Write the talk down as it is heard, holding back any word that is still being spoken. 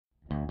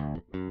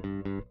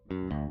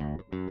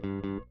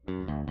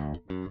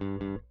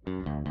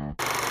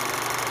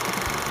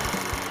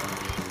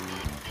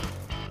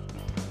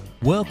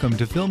Welcome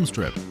to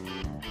Filmstrip.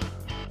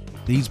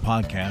 These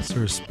podcasts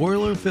are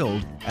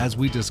spoiler-filled as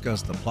we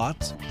discuss the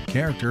plots,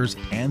 characters,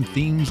 and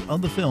themes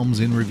of the films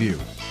in review.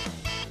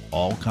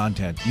 All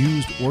content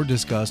used or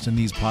discussed in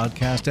these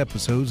podcast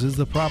episodes is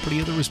the property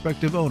of the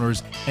respective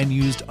owners and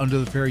used under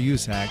the Fair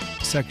Use Act,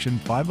 Section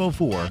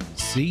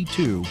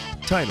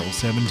 504(c)(2), Title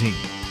 17.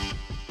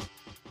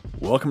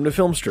 Welcome to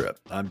Filmstrip.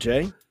 I'm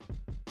Jay.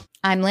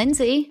 I'm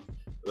Lindsay.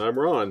 And I'm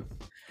Ron.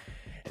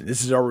 And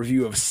this is our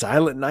review of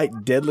Silent Night,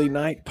 Deadly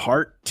Night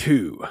Part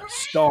 2,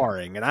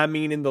 starring, and I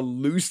mean in the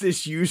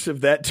loosest use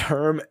of that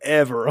term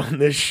ever on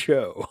this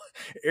show,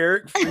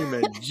 Eric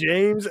Freeman,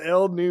 James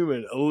L.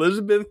 Newman,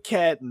 Elizabeth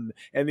Catton,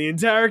 and the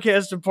entire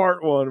cast of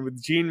Part 1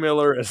 with Gene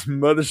Miller as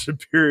Mother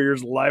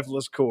Superior's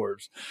lifeless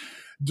corpse.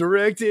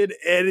 Directed,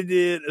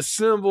 edited,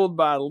 assembled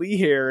by Lee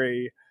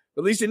Harry.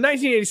 Released in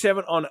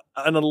 1987 on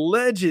an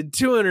alleged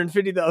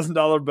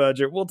 $250,000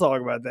 budget. We'll talk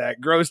about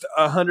that. Grossed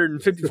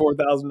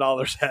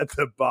 $154,000 at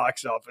the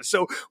box office.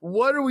 So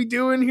what are we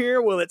doing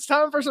here? Well, it's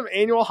time for some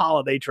annual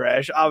holiday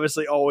trash,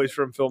 obviously always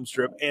from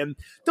Filmstrip. And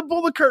to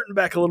pull the curtain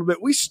back a little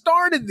bit, we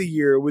started the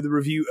year with a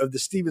review of the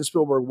Steven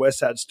Spielberg West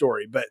Side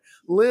Story. But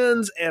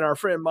Linz and our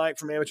friend Mike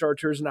from Amateur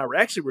Tours and I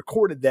actually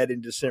recorded that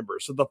in December.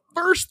 So the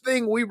first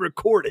thing we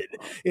recorded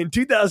in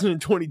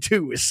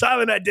 2022 is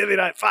Silent Night, Deadly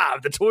Night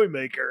 5, The Toy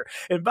Maker.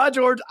 And by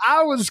George,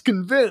 I was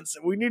convinced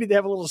that we needed to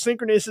have a little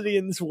synchronicity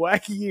in this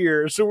wacky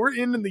year. So we're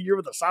ending the year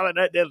with a Silent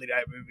Night, Deadly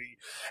Night movie.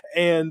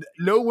 And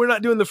no, we're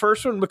not doing the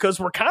first one because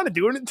we're kind of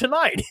doing it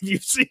tonight. If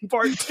you've seen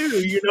Part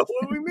 2, you know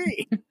what we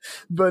mean.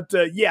 But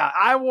yeah,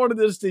 I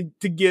wanted us to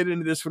get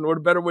into this one. What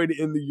a better way to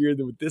end the year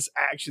than with this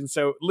action.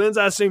 So, Linz,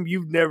 I assume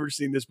you've never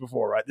seen this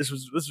before, right? This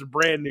was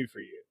brand new for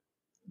you.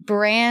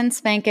 Brand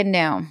spanking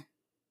new.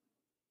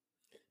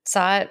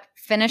 Saw it,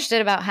 finished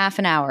it about half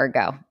an hour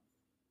ago.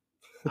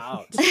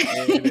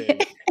 Outstanding.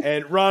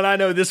 And Ron, I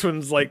know this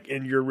one's like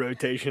in your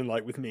rotation,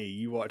 like with me.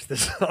 You watch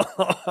this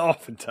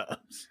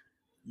oftentimes.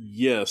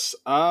 Yes,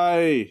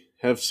 I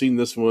have seen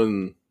this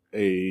one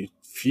a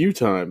few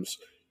times.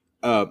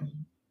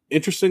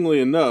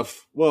 Interestingly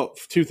enough, well,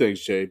 two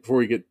things, Jay. Before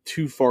we get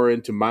too far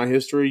into my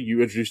history,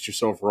 you introduced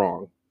yourself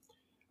wrong.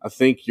 I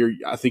think you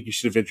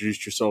should have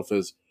introduced yourself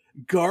as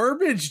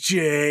Garbage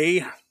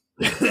Jay.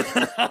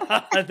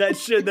 that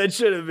should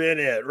have been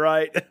it,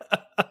 right?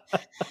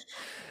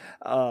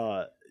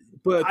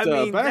 But I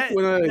mean, back that,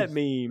 when that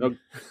meme,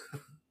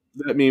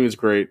 that meme is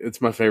great.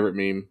 It's my favorite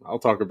meme. I'll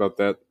talk about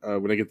that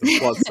when I get the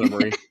plot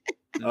summary.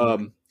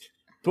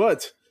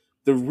 But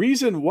the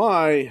reason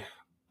why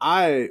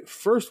I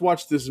first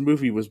watched this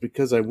movie was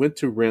because I went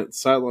to rent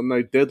Silent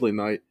Night, Deadly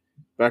Night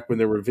back when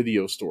there were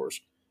video stores.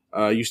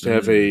 I used to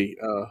have a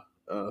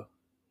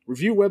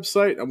review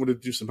website. I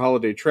wanted to do some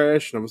holiday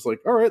trash, and I was like,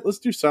 all right, let's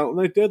do Silent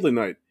Night, Deadly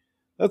Night.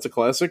 That's a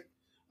classic.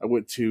 I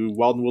went to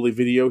Wild and Woolly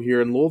Video here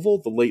in Louisville,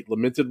 the late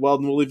lamented Wild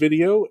and Woolly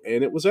Video,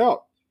 and it was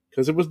out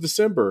because it was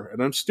December,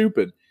 and I'm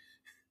stupid.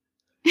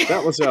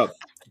 That was out.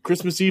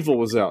 Christmas Evil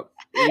was out.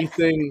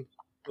 Anything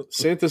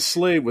Santa's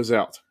Sleigh was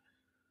out.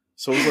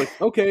 So I was like,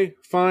 okay,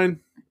 fine.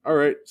 All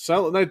right,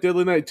 Silent Night,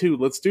 Deadly Night 2,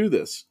 let's do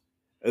this.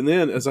 And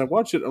then as I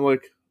watch it, I'm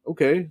like,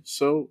 okay,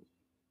 so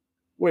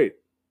wait,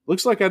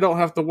 looks like I don't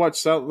have to watch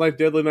Silent Night,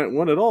 Deadly Night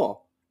 1 at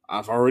all.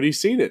 I've already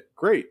seen it.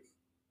 Great.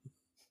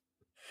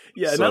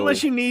 Yeah, so,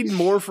 unless you need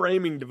more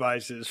framing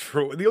devices.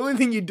 The only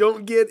thing you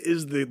don't get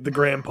is the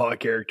grandpa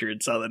character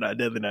in Silent Night,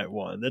 Deadly Night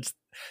 1.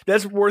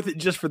 That's worth it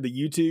just for the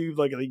YouTube.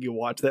 Like, I think you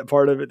watch that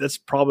part of it. That's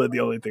probably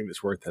the only thing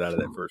that's worth it out of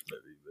that first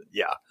movie. But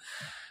yeah.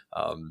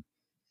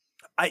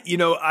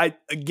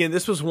 Again,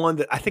 this was one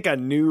that I think I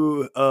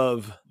knew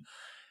of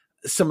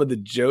some of the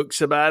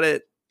jokes about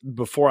it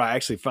before I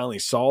actually finally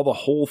saw the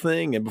whole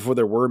thing and before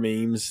there were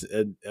memes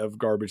of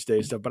Garbage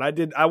Day stuff. But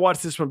I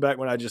watched this one back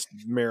when I just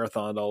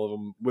marathoned all of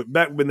them.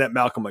 Back when that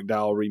Malcolm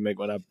McDowell remake,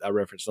 when I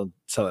referenced on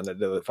Silent Night,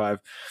 Deadly Night 5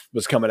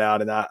 was coming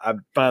out, and I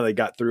finally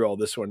got through all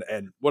this one.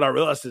 And what I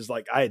realized is,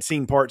 like, I had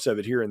seen parts of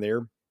it here and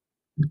there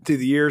through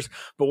the years,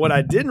 but what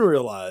I didn't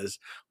realize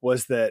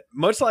was that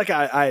much like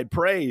I had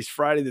praised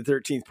Friday the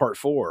 13th Part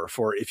 4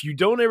 for, if you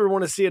don't ever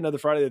want to see another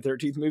Friday the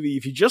 13th movie,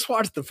 if you just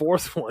watch the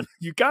fourth one,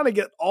 you kind of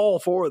get all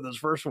four of those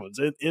first ones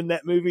in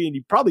that movie, and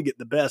you probably get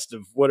the best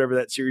of whatever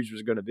that series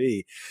was going to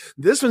be.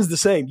 This one's the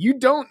same. You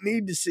don't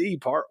need to see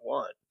Part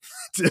 1.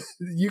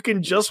 You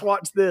can just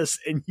watch this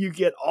and you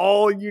get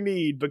all you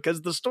need,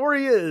 because the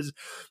story is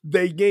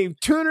they gave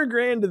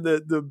 $200,000 to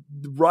the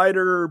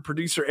writer,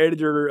 producer,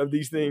 editor of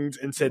these things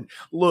and said,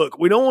 look,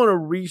 we don't want to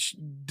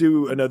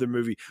redo another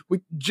movie. We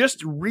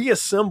just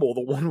reassemble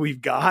the one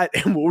we've got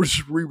and we'll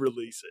just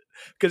re-release it,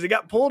 because it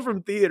got pulled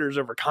from theaters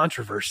over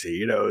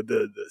controversy.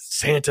 The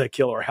Santa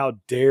killer, how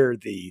dare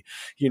the,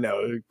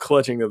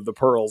 clutching of the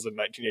pearls in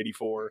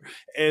 1984.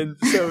 And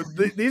so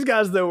these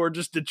guys, though, are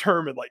just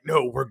determined, like,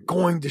 no, we're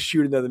going to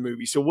shoot another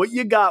movie. So what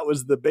you got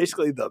was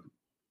basically the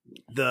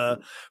the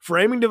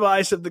framing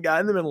device of the guy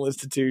in the mental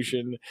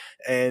institution,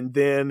 and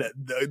then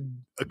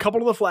a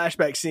couple of the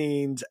flashback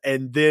scenes,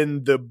 and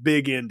then the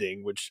big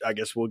ending, which I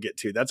guess we'll get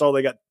to. That's all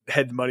they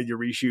had money to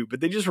reshoot, but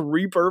they just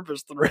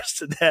repurposed the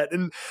rest of that.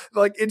 And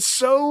like, it's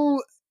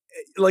so,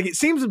 like, it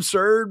seems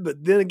absurd,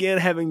 but then again,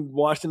 having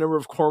watched a number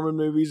of Corman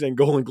movies and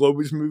Golden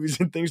Globes movies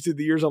and things through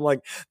the years, I'm like,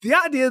 the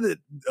idea that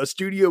a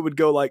studio would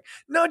go like,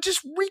 no,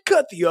 just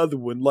recut the other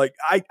one. Like,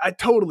 I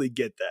totally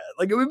get that.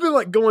 Like, it would be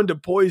like going to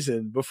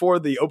Poison before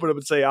the Open Up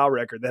and Say "Ah"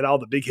 record that had all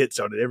the big hits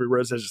on it. Every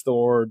Rose Has Its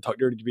Thorn, Talk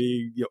Dirty to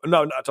Me,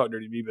 no, not Talk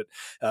Dirty to Me,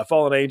 but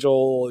Fallen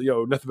Angel,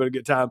 Nothing But a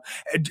Good Time.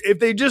 And if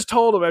they just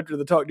told them after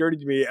the Talk Dirty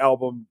to Me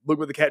album, Look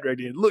What the Cat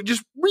Dragged In, look,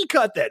 just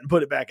recut that and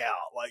put it back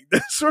out. Like,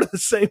 that's sort of the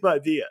same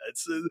idea.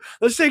 It's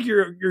let's take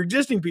your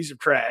existing piece of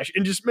trash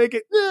and just make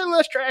it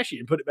less trashy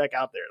and put it back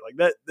out there. Like,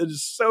 that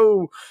is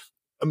so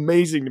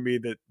amazing to me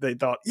that they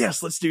thought,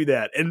 yes, let's do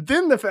that. And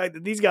then the fact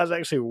that these guys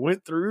actually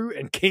went through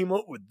and came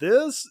up with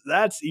this,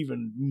 that's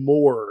even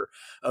more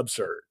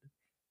absurd.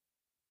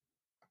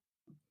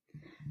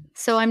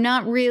 So I'm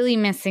not really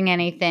missing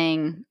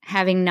anything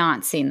having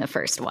not seen the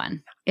first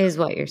one, is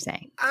what you're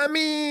saying. I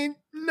mean,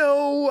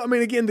 no. I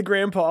mean, again, the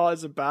grandpa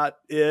is about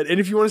it.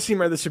 And if you want to see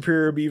Mother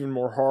Superior be even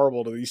more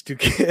horrible to these two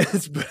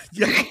kids, but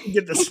you can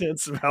get the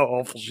sense of how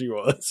awful she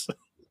was.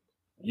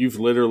 You've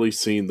literally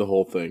seen the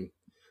whole thing.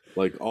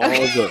 Like, all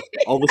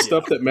the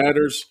stuff that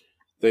matters,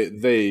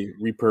 they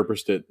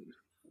repurposed it.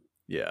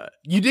 Yeah.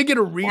 You did get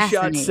a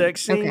reshot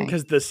sex scene,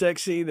 because the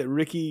sex scene that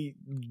Ricky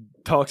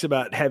talks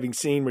about having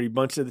seen where he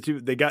bunched into the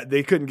two,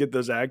 they couldn't get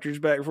those actors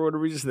back for whatever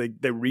reason, so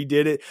they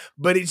redid it.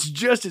 But it's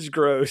just as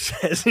gross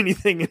as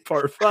anything in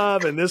part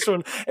 5 and this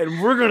one.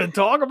 And we're going to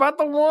talk about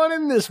the one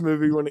in this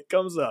movie when it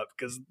comes up,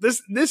 because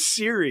this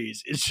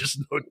series is just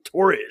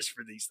notorious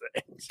for these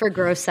things. For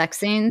gross sex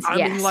scenes? I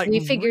mean, like, we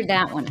figured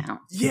that one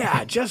out.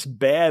 Yeah, just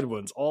bad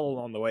ones all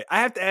along the way.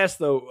 I have to ask,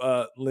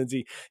 though,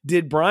 Lindsay,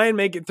 did Brian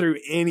make it through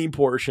any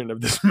portion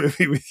of this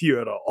movie with you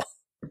at all?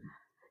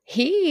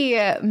 He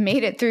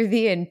made it through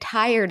the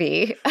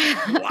entirety.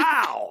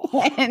 Wow.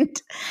 And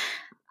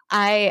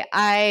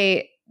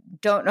I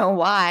don't know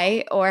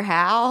why or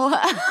how,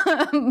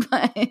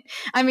 but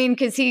I mean,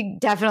 because he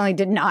definitely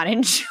did not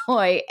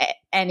enjoy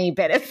any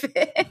bit of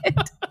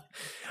it.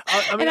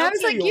 I mean, and I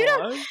was like, you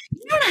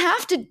don't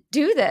have to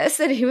do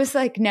this. And he was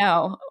like,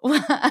 no.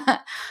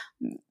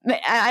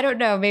 I don't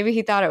know. Maybe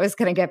he thought it was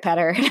going to get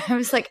better. And I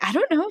was like, I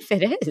don't know if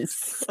it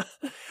is.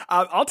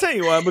 I'll tell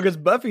you why, because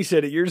Buffy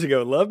said it years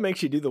ago. Love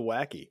makes you do the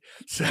wacky.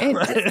 So.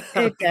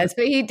 It does.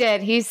 But he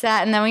did. He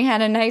sat, and then we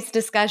had a nice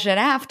discussion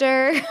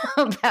after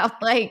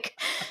about, like,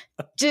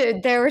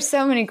 dude, there were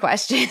so many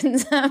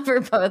questions for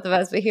both of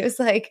us. But he was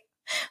like,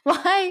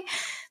 why,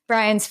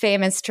 Brian's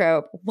famous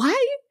trope, why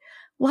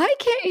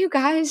can't you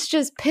guys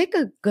just pick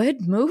a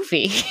good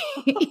movie?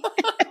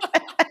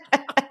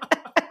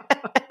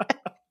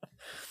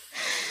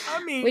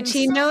 I mean, which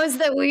he knows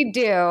that we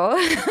do.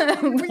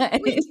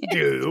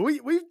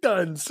 We've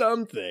done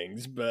some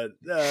things, but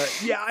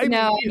yeah.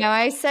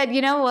 I said,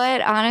 you know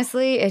what?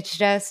 Honestly, it's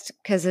just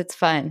because it's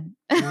fun.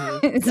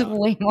 It's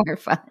way more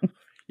fun.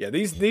 Yeah,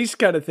 these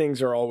kind of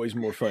things are always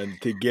more fun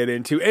to get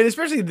into, and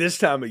especially this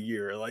time of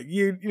year. Like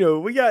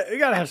we got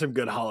to have some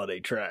good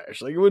holiday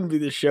trash. Like, it wouldn't be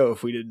this show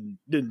if we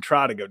didn't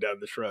try to go down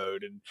this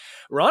road. And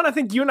Ron, I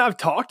think you and I have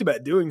talked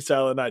about doing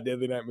Silent Night,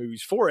 Deadly Night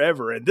movies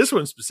forever, and this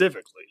one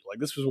specifically. Like,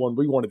 this was one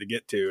we wanted to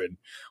get to, and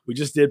we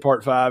just did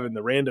part 5 in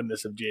the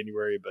randomness of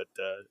January, but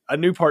I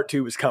knew part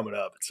 2 was coming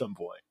up at some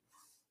point.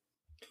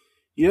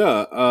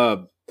 Yeah,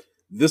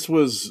 this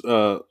was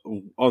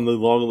on the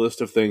long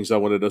list of things I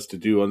wanted us to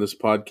do on this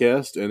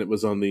podcast, and it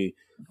was on the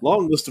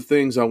long list of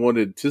things I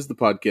wanted Tis the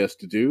Podcast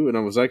to do, and I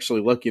was actually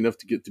lucky enough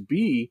to get to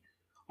be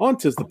on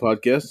Tis the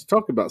Podcast to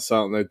talk about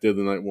Silent Night,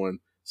 Deadly Night 1.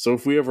 So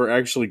if we ever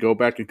actually go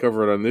back and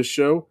cover it on this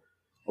show,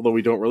 although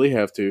we don't really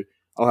have to,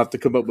 I'll have to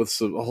come up with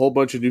a whole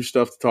bunch of new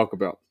stuff to talk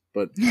about.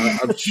 But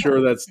I'm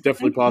sure that's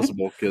definitely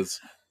possible, because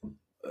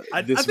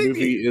this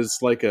movie is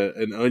like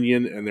an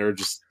onion, and there's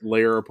just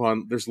layer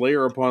upon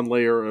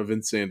layer of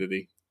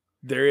insanity.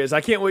 There is. I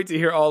can't wait to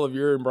hear all of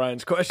your and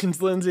Brian's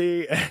questions,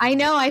 Lindsay. I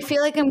know. I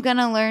feel like I'm going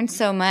to learn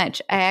so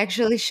much. I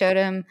actually showed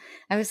him.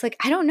 I was like,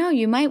 I don't know.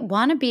 You might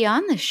want to be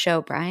on this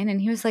show, Brian.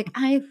 And he was like,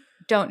 I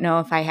don't know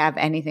if I have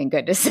anything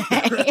good to say.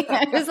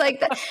 I was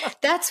like,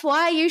 that's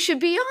why you should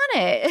be on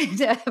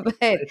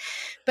it.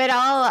 but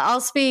I'll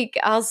speak.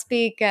 I'll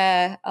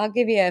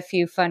give you a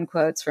few fun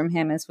quotes from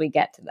him as we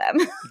get to them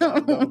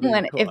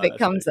if it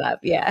comes up.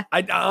 Yeah.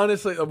 I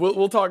honestly,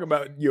 we'll talk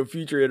about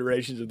future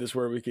iterations of this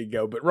where we could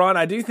go. But Ron,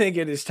 I do think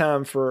it is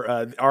time for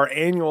our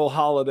annual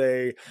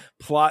holiday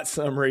plot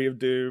summary of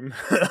Doom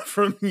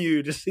from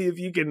you, to see if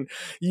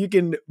you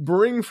can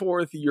bring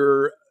forth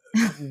your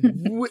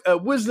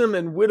wisdom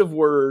and wit of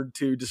word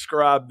to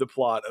describe the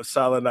plot of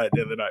Silent Night,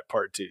 Deadly Night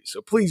Part 2.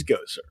 So please go,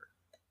 sir.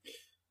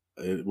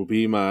 It will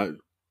be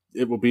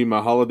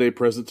my holiday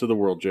present to the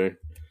world, Jay.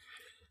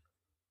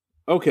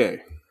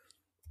 Okay.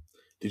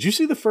 Did you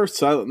see the first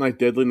Silent Night,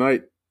 Deadly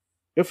Night?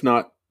 If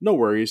not, no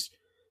worries.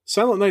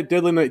 Silent Night,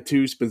 Deadly Night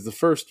 2 spends the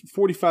first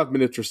 45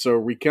 minutes or so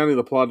recounting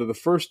the plot of the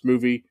first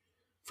movie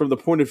from the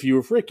point of view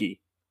of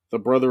Ricky, the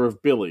brother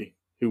of Billy,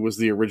 who was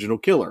the original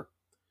killer.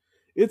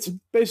 It's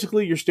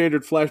basically your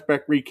standard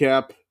flashback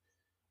recap,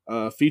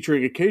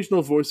 featuring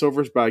occasional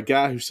voiceovers by a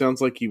guy who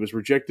sounds like he was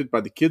rejected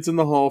by the kids in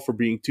the hall for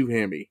being too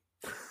hammy.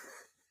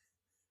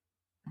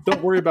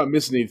 Don't worry about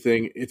missing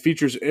anything. It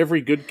features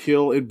every good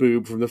kill and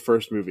boob from the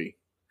first movie.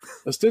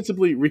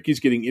 Ostensibly, Ricky's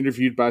getting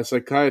interviewed by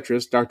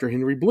psychiatrist Dr.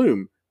 Henry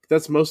Bloom. But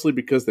that's mostly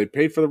because they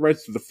paid for the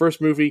rights to the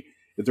first movie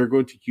and they're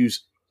going to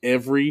use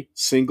every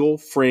single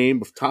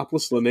frame of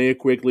topless Linnea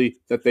Quigley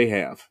that they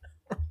have.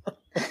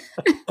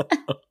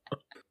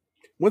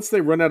 Once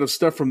they run out of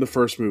stuff from the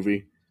first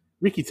movie,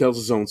 Ricky tells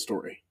his own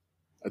story.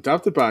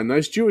 Adopted by a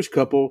nice Jewish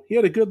couple, he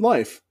had a good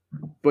life,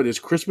 but his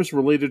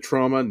Christmas-related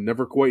trauma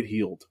never quite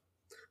healed.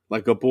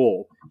 Like a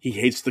bull, he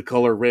hates the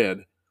color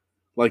red.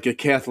 Like a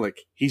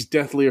Catholic, he's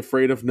deathly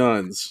afraid of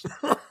nuns.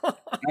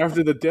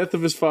 After the death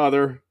of his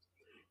father,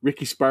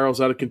 Ricky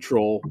spirals out of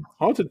control,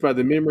 haunted by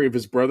the memory of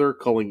his brother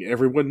calling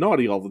everyone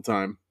naughty all the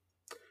time.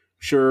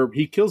 Sure,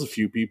 he kills a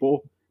few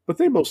people, but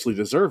they mostly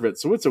deserve it,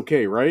 so it's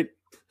okay, right?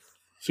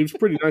 Seems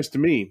pretty nice to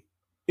me.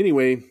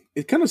 Anyway,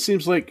 it kind of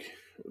seems like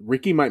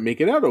Ricky might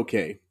make it out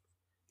okay.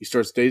 He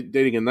starts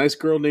dating a nice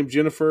girl named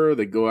Jennifer.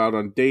 They go out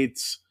on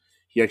dates.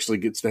 He actually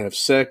gets to have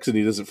sex, and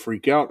he doesn't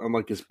freak out,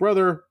 unlike his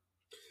brother.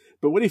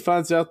 But when he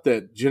finds out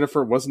that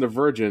Jennifer wasn't a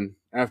virgin,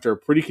 after a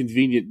pretty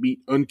convenient meet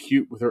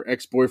uncute with her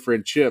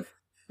ex-boyfriend Chip,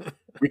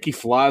 Ricky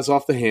flies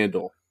off the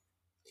handle.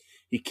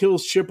 He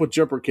kills Chip with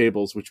jumper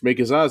cables, which make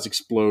his eyes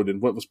explode in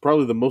what was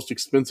probably the most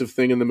expensive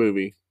thing in the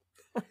movie.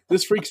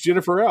 This freaks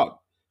Jennifer out,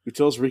 who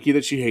tells Ricky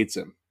that she hates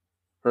him.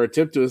 Her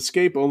attempt to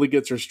escape only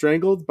gets her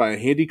strangled by a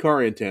handy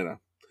car antenna.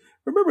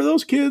 Remember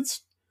those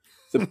kids?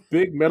 The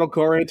big metal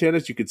car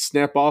antennas you could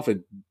snap off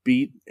and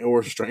beat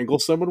or strangle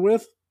someone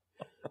with?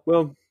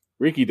 Well,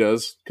 Ricky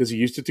does, because he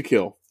used it to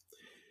kill.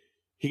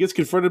 He gets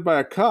confronted by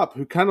a cop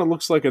who kind of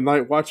looks like a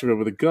night watchman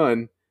with a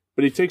gun,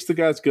 but he takes the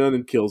guy's gun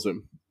and kills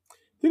him.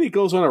 Then he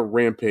goes on a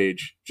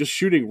rampage, just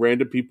shooting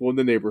random people in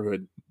the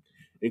neighborhood,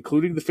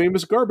 including the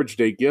famous Garbage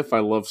Day gif I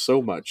love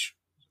so much.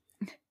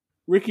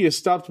 Ricky is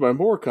stopped by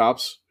more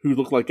cops, who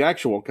look like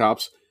actual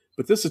cops,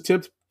 but this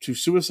attempt to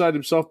suicide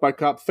himself by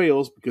cop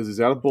fails because he's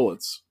out of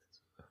bullets.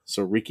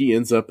 So Ricky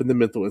ends up in the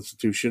mental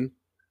institution,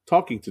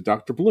 talking to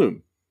Dr.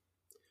 Bloom.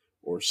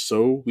 Or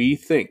so we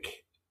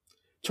think.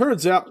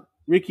 Turns out,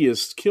 Ricky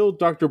has killed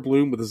Dr.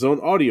 Bloom with his own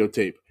audio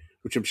tape,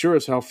 which I'm sure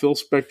is how Phil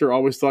Spector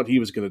always thought he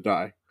was going to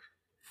die.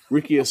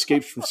 Ricky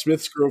escapes from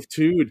Smith's Grove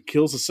 2 and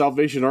kills the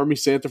Salvation Army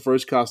Santa for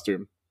his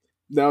costume.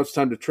 Now it's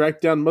time to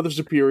track down Mother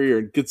Superior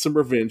and get some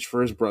revenge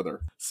for his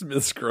brother.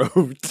 Smith's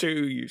Grove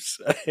 2, you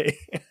say?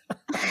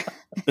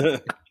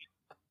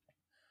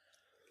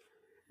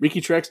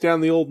 Ricky tracks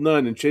down the old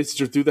nun and chases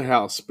her through the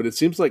house, but it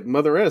seems like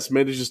Mother S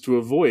manages to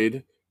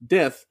avoid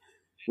death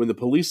when the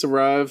police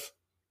arrive,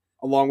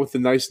 along with the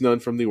nice nun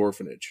from the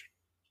orphanage.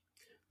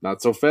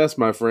 Not so fast,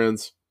 my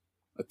friends.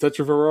 A touch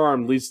of her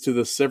arm leads to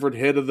the severed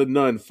head of the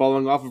nun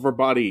falling off of her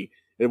body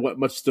in what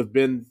must have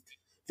been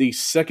the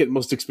second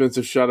most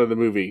expensive shot of the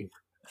movie.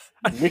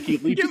 Ricky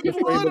leaps in the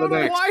frame with an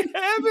axe. Why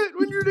have it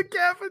when you're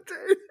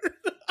decapitated?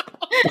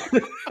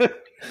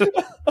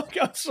 Okay,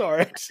 I'm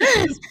sorry.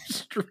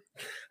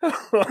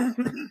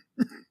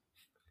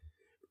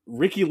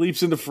 Ricky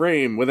leaps into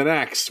frame with an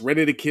axe,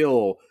 ready to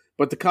kill,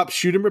 but the cops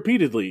shoot him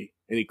repeatedly,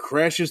 and he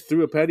crashes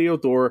through a patio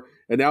door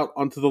and out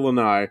onto the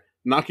lanai,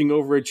 knocking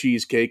over a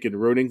cheesecake and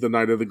ruining the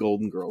night of the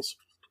Golden Girls.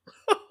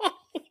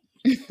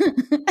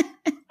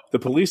 The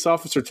police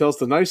officer tells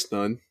the nice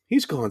nun,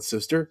 "He's gone,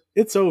 sister.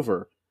 It's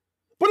over."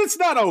 But it's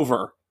not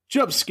over!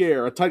 Jump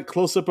scare, a tight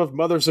close-up of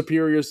Mother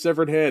Superior's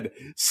severed head.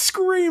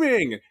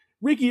 Screaming!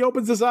 Ricky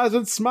opens his eyes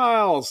and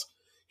smiles.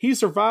 He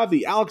survived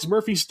the Alex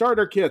Murphy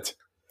starter kit.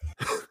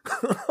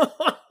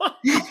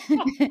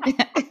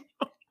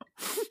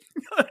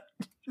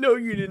 No,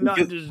 you did not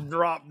just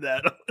drop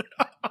that.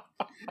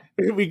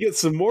 We get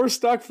some more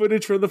stock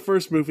footage from the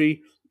first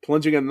movie,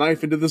 plunging a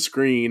knife into the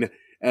screen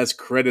as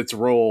credits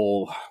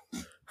roll.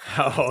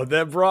 Oh,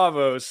 that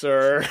bravo,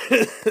 sir.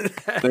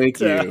 Thank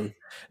you.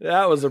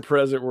 That was a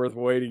present worth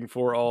waiting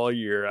for all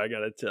year, I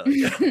gotta tell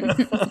you.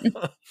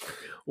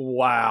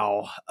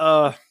 Wow.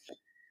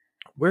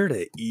 Where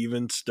to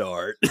even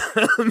start?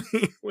 I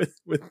mean,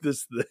 with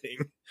this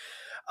thing.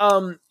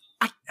 I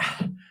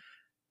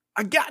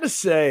gotta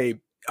say,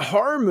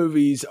 horror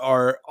movies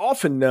are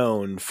often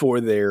known for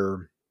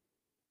their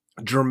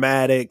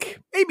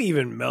dramatic, maybe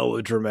even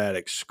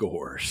melodramatic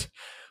scores.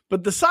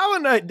 But the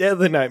Silent Night,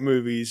 Deadly Night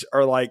movies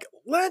are like,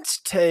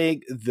 let's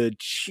take the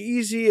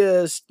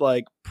cheesiest,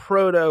 like,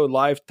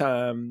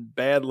 proto-Lifetime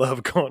Bad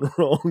Love Gone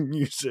Wrong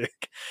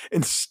music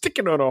and stick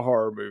it on a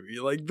horror movie.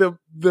 Like,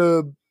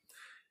 the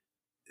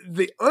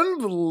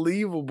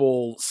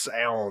unbelievable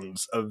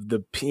sounds of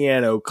the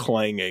piano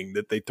clanging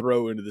that they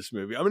throw into this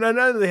movie. I mean, I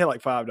know they had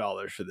like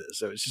 $5 for this,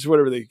 so it's just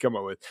whatever they could come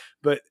up with.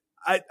 But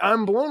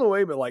I'm blown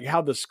away by like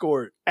how the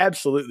score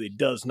absolutely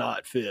does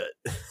not fit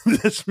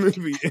this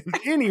movie in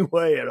any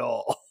way at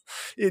all.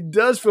 it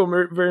does feel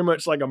very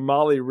much like a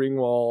Molly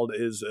Ringwald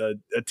is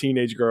a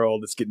teenage girl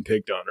that's getting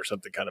picked on or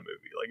something kind of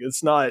movie. Like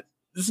it's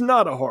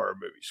not a horror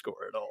movie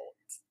score at all.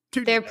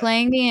 They're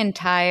playing the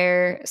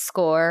entire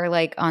score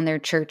like on their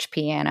church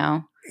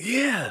piano.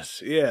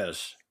 Yes.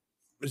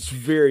 It's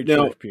very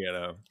church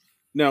piano.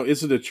 Now,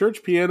 is it a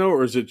church piano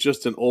or is it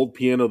just an old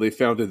piano they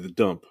found in the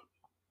dump?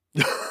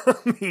 I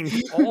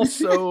mean,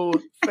 also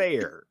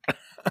fair.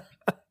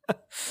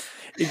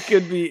 It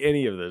could be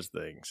any of those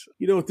things.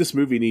 You know what this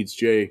movie needs,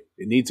 Jay?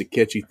 It needs a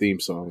catchy theme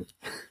song.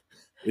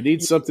 It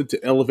needs something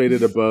to elevate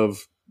it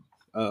above,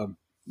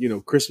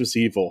 Christmas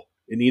Evil.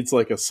 It needs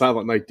like a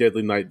Silent Night,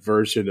 Deadly Night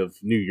version of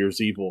New Year's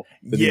Evil,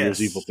 the New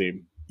Year's Evil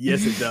theme.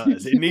 Yes, it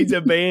does. It needs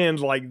a band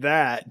like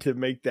that to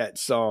make that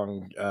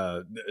song,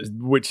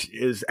 which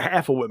is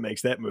half of what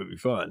makes that movie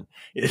fun,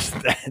 is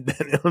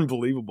that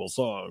unbelievable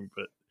song.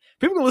 But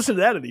people can listen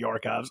to that in the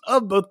archives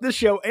of both this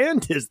show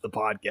and Tis the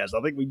Podcast.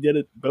 I think we did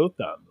it both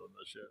times on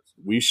those shows.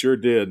 We sure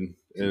did.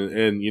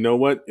 And you know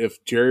what?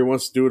 If Jerry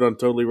wants to do it on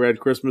Totally Rad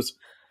Christmas,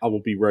 I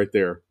will be right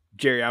there.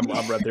 Jerry, I'm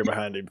right there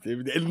behind him.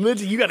 And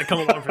Lindsay, you got to come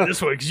along for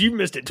this one because you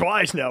missed it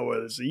twice now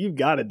with us, so you've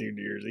got to do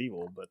New Year's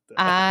Evil. But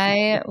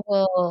I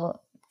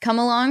will come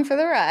along for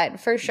the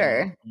ride for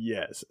sure.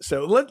 Yes.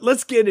 So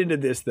let's get into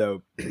this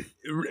though.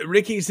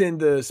 Ricky's in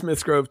the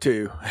Smiths Grove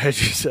too,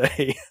 as you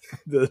say,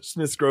 the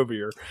Smiths Grove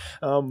here.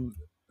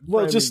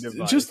 Well,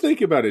 just think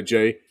about it,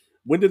 Jay.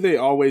 When do they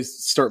always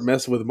start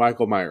messing with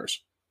Michael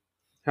Myers?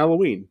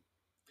 Halloween.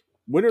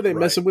 When are they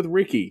messing with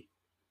Ricky?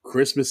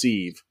 Christmas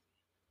Eve.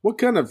 What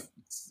kind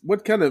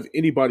of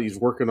anybody's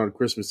working on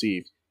Christmas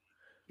Eve?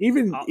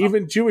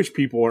 Even Jewish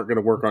people aren't going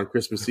to work on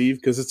Christmas Eve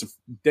because it's a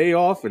day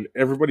off and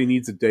everybody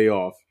needs a day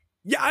off.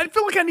 Yeah, I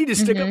feel like I need to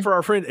stick up for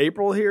our friend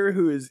April here,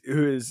 who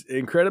is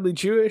incredibly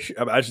Jewish.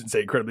 I shouldn't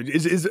say incredibly.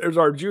 Is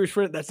our Jewish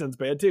friend? That sounds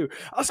bad too.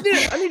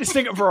 I need to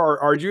stick up for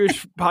our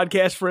Jewish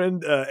podcast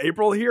friend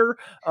April here.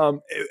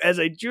 As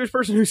a Jewish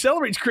person who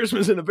celebrates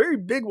Christmas in a very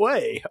big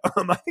way,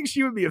 I think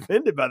she would be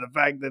offended by the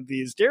fact that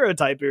the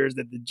stereotype here is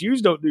that the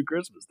Jews don't do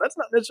Christmas. That's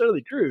not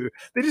necessarily true.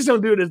 They just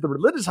don't do it as the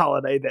religious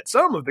holiday that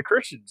some of the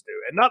Christians do,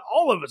 and not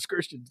all of us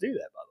Christians do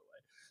that, by the way.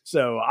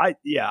 So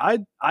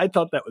I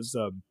thought that was.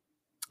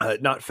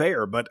 Not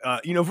fair, but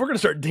if we're going to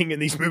start dinging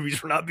these movies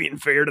for not being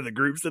fair to the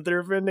groups that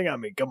they're offending, I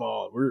mean, come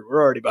on, we're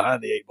already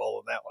behind the eight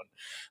ball on that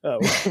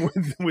one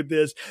with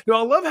this. No,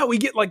 I love how we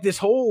get like this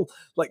whole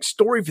like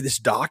story for this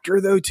doctor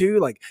though too.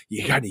 Like,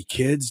 you got any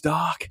kids,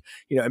 doc?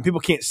 And people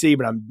can't see,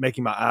 but I'm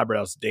making my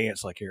eyebrows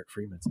dance like Eric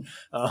Freeman's,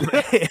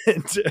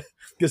 and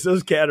because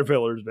those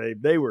caterpillars,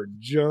 babe, they were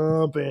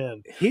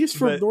jumping. He's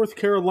from North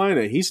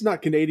Carolina. He's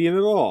not Canadian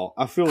at all.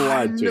 I feel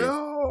lied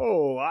to.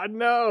 I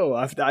know.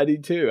 I do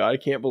too. I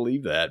can't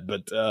believe that.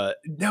 But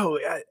no,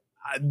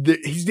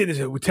 he's did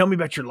this. Tell me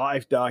about your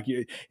life, doc.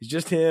 It's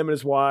just him and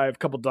his wife, a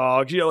couple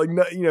dogs.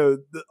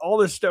 All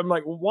this stuff. I'm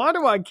like, well, why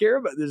do I care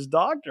about this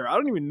doctor? I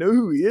don't even know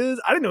who he is.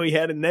 I didn't know he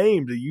had a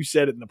name till you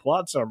said it in the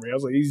plot summary. I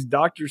was like, he's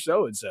Doctor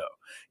So and So.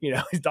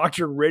 He's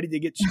Doctor Ready to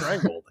Get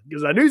Strangled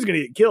because I knew he was going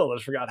to get killed. I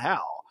just forgot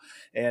how.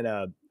 And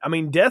I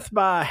mean, death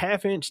by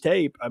half-inch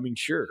tape. I mean,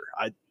 sure.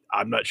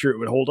 I'm not sure it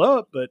would hold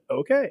up, but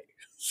okay.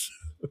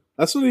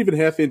 That's not even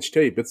half-inch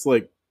tape. It's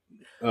like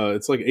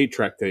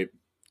 8-track tape.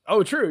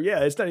 Oh, true. Yeah,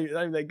 it's not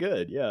even that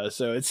good. Yeah,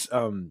 so it's I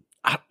don't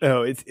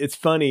know. It's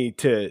funny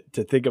to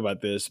think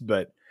about this,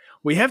 but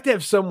we have to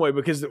have some way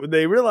because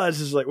they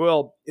realize it's like,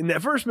 well, in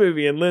that first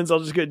movie, and Linz, I'll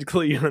just go to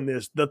clue you on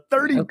this. The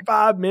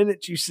 35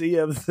 minutes you see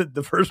of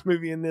the first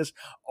movie in this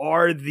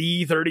are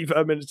the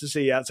 35 minutes to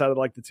see outside of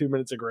like the 2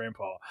 minutes of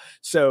Grandpa.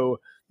 So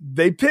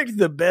they picked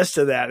the best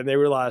of that and they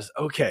realized,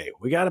 okay,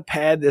 we got to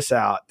pad this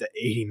out to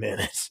 80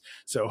 minutes.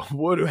 So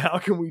how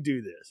can we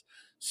do this?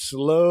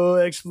 Slow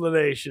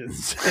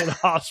explanations in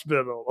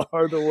hospital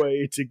are the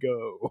way to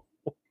go.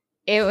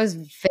 It was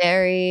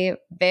very,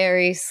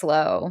 very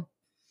slow.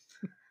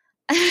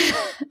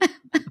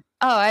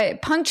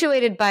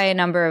 Punctuated by a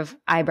number of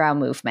eyebrow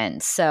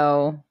movements.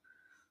 So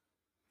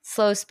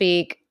slow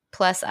speak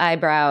plus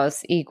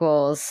eyebrows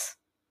equals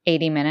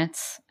 80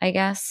 minutes, I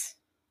guess.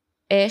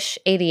 Ish,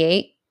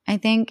 88. I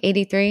think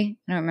 83.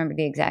 I don't remember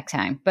the exact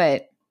time,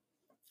 but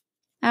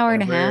hour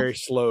and a half. Very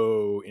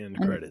slow end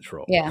credits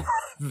roll. Yeah.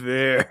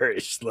 Very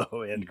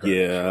slow end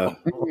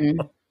credits roll.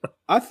 Mm-hmm.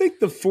 I think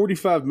the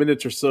 45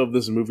 minutes or so of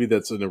this movie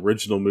that's an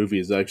original movie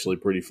is actually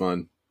pretty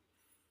fun.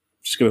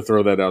 Just going to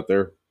throw that out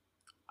there.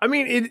 I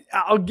mean,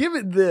 I'll give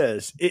it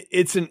this.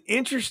 It's an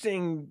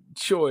interesting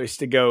choice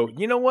to go,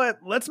 you know what?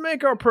 Let's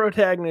make our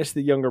protagonist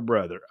the younger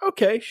brother.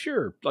 Okay,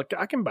 sure. Like,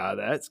 I can buy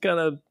that. It's kind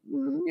of,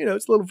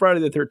 it's a little Friday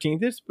the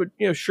 13th. But,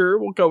 sure,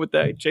 we'll go with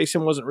that.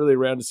 Jason wasn't really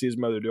around to see his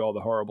mother do all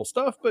the horrible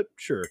stuff, but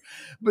sure.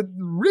 But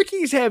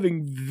Ricky's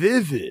having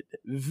vivid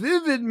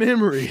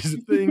memories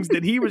of things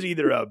that he was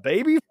either a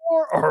baby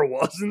for or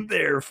wasn't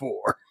there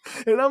for.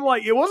 And I'm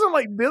like, it wasn't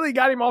like Billy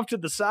got him off to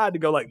the side to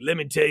go like, let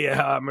me tell you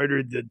how I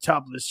murdered the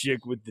topless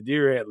chick with the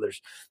deer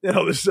antlers.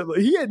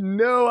 He had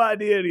no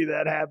idea any of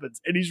that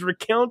happens. And he's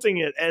recounting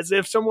it as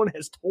if someone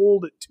has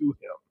told it to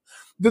him.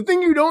 the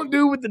thing you don't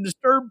do with the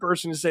disturbed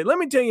person is say, let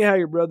me tell you how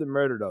your brother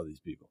murdered all these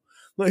people.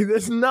 Like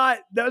that's not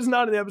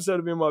an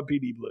episode of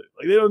NYPD Blue.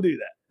 Like they don't do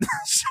that.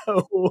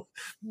 So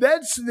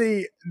that's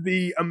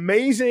the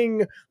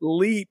amazing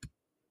leap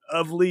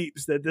of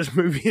leaps that this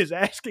movie is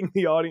asking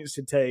the audience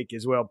to take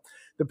as well.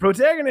 The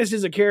protagonist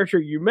is a character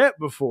you met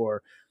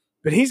before,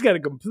 but he's got a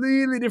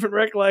completely different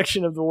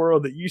recollection of the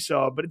world that you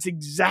saw, but it's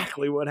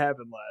exactly what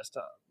happened last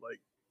time. Like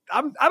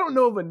I don't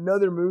know of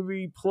another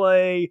movie,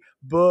 play,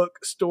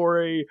 book,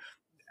 story,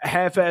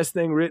 half-ass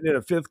thing written in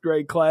a 5th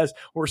grade class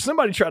where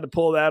somebody tried to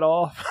pull that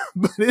off,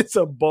 but it's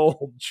a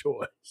bold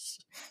choice.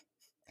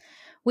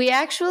 We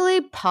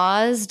actually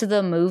paused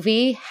the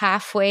movie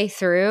halfway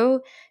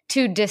through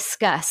to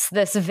discuss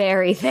this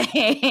very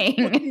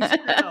thing.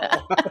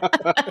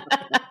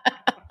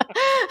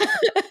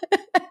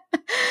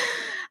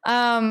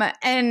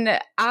 And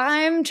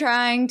I'm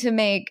trying to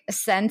make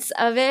sense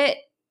of it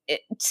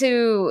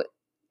to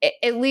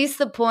at least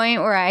the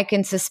point where I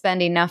can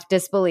suspend enough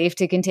disbelief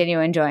to continue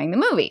enjoying the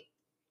movie.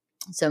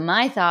 So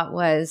my thought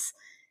was,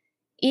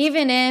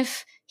 even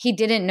if he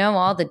didn't know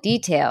all the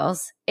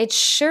details, it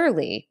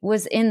surely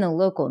was in the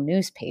local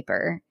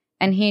newspaper,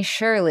 and he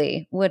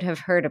surely would have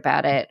heard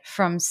about it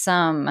from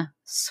some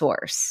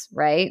source,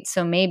 right?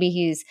 So maybe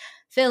he's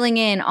filling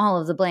in all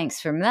of the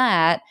blanks from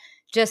that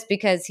just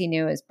because he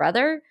knew his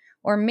brother,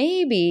 or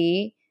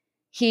maybe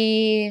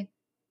he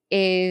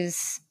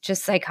is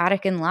just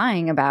psychotic and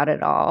lying about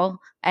it all.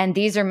 And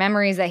these are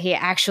memories that he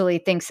actually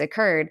thinks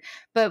occurred.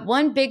 But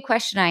one big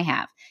question I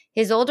have,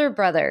 his older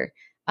brother,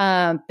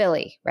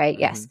 Billy, right?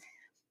 Mm-hmm. Yes.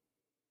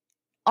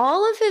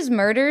 All of his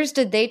murders,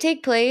 did they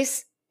take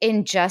place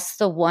in just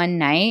the one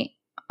night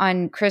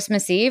on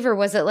Christmas Eve, or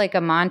was it like a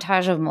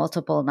montage of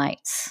multiple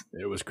nights?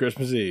 It was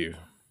Christmas Eve.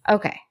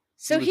 Okay.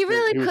 So he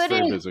really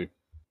couldn't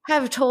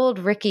have told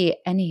Ricky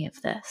any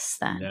of this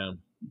then.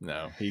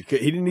 No, he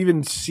didn't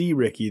even see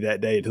Ricky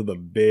that day until the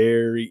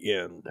very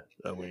end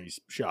when he's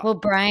shot. Well,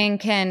 Brian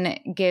can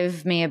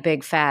give me a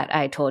big fat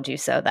 "I told you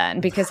so" then,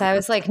 because I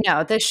was like,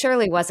 no, this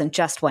surely wasn't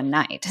just one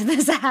night.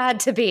 This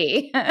had to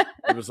be.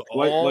 It was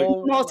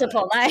all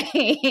multiple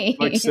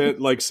nights.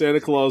 Like Santa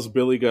Claus,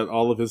 Billy got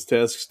all of his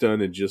tasks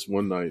done in just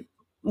one night.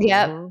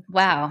 Yep. Mm-hmm.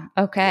 Wow.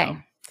 Okay.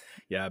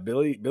 Yeah,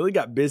 Billy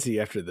got busy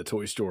after the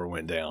toy store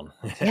went down.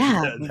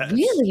 Yeah,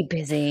 really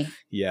busy.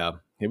 Yeah.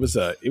 It was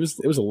a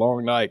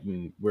long night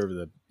and wherever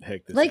the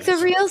heck this like is. The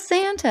real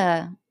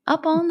Santa,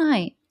 up all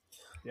night.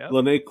 Yep.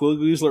 Lene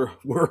Klugeisler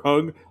were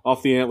hung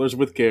off the antlers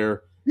with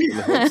care, in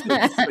the hopes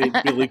that St.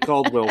 Billy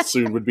Caldwell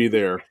soon would be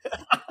there.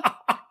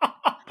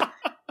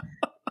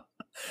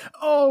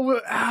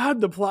 Oh, how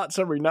did the plot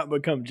summary not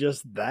become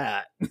just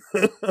that?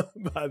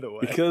 By the way,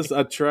 because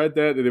I tried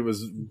that and it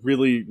was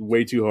really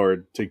way too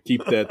hard to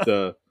keep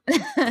that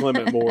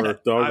Clement Moore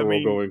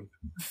doggerel going.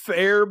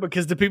 Fair,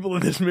 because the people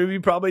in this movie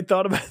probably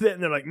thought about that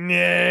and they're like,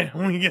 nah,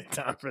 we get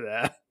time for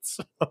that.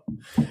 So,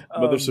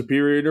 Mother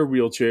Superior in her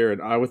wheelchair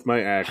and I with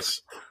my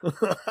axe.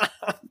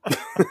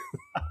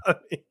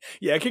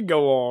 Yeah, I could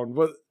go on,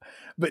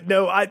 but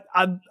no, I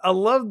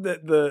love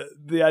that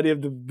the idea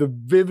of the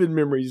vivid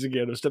memories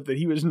again of stuff that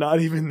he was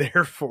not even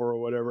there for or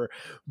whatever.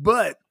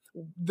 But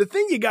the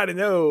thing you got to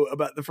know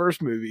about the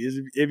first movie is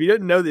if you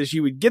didn't know this,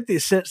 you would get the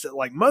sense that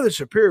like Mother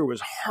Superior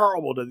was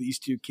horrible to these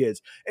two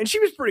kids. And she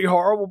was a pretty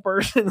horrible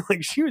person.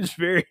 Like she was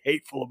very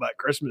hateful about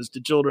Christmas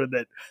to children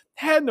that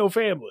had no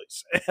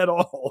families at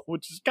all,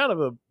 which is kind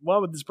of why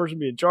would this person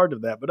be in charge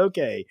of that? But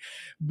okay.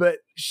 But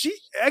she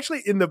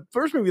actually in the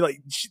first movie,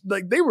 like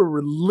they were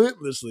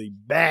relentlessly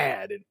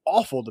bad and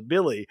awful to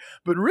Billy,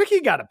 but Ricky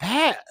got a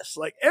pass.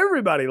 Like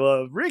everybody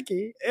loved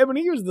Ricky. I mean,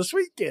 he was the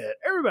sweet kid.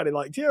 Everybody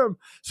liked him.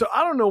 So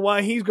I don't know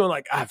why he's going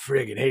like, I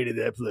friggin' hated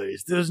that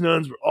place. Those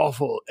nuns were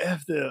awful.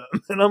 F them.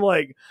 And I'm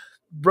like,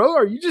 bro,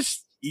 are you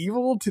just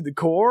evil to the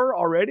core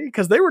already?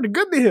 Because they were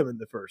good to him in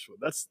the first one.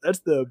 That's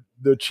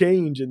the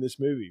change in this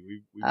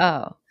movie.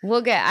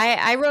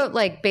 I wrote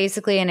like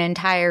basically an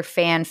entire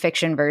fan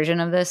fiction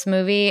version of this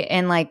movie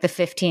in like the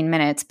 15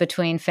 minutes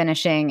between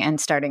finishing and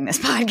starting this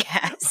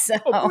podcast. So.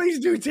 Oh, please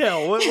do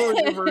tell. What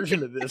was your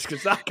version of this?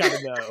 Because I kind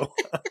of know.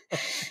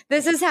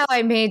 This is how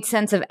I made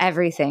sense of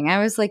everything. I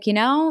was like,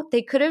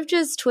 they could have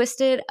just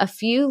twisted a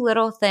few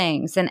little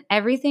things and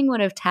everything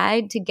would have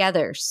tied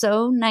together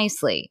so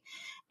nicely.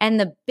 And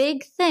the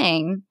big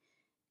thing,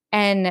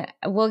 and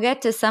we'll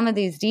get to some of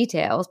these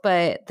details,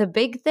 but the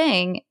big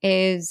thing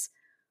is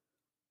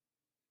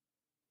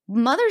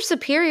Mother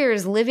Superior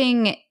is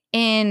living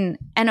in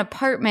an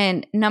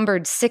apartment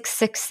numbered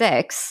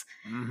 666,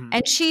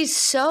 and she's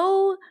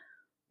so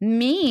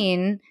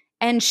mean,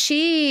 and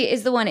she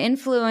is the one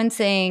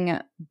influencing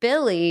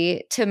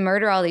Billy to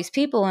murder all these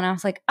people. And I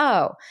was like,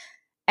 oh.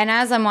 And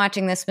as I'm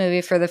watching this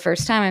movie for the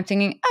first time, I'm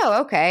thinking,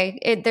 oh,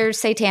 okay, there's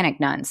satanic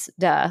nuns.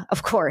 Duh.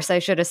 Of course, I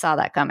should have saw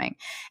that coming.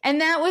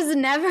 And that was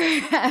never,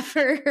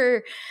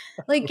 ever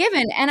like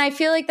given. And I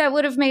feel like that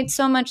would have made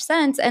so much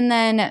sense. And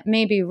then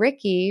maybe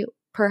Ricky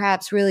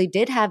perhaps really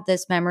did have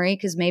this memory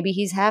because maybe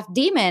he's half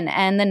demon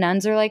and the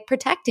nuns are like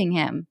protecting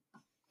him.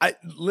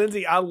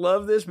 Lindsay, I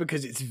love this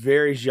because it's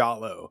very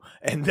giallo,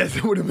 and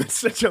that would have been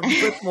such a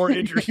much more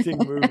interesting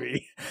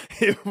movie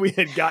if we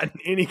had gotten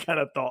any kind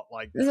of thought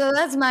like that. So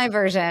that's my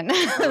version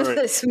of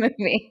this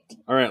movie.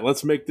 All right,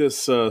 let's make this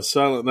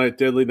Silent Night,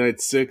 Deadly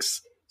Night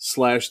 6 /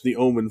 The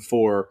Omen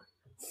 4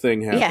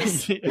 thing happen.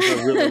 Yes.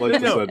 I really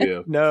like this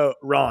idea. No,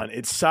 Ron,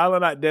 it's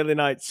Silent Night, Deadly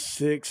Night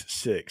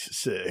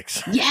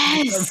 666.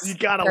 Yes. You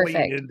got to lean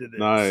into this.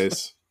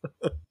 Nice.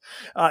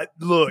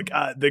 Look,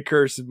 the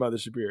curse of Mother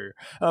Superior.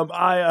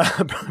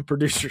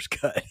 Producer's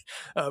cut.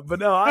 But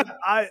no,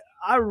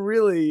 I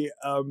really,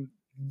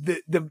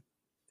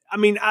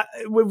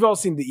 we've all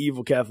seen the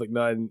evil Catholic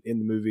nun in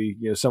the movie,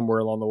 somewhere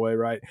along the way,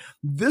 right?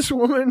 This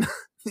woman,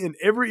 in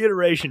every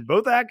iteration,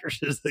 both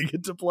actresses that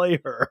get to play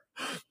her,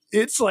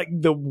 it's like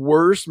the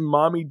worst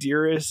mommy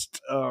dearest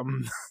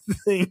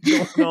thing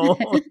going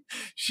on.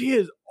 She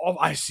is off.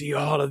 I see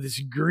all of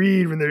this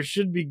greed when there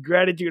should be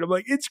gratitude. I'm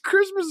like, it's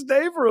Christmas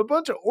Day for a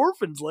bunch of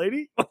orphans,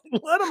 lady.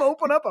 Let them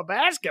open up a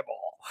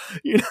basketball.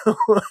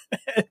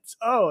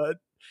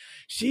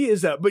 She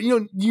is but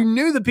you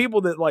knew the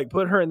people that like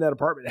put her in that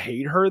apartment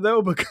hate her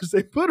though, because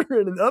they put her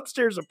in an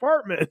upstairs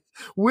apartment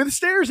with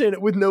stairs in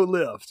it with no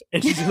lift,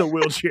 and she's in a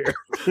wheelchair.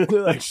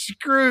 They're like,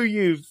 screw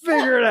you,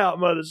 figure it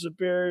out, Mother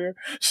Superior.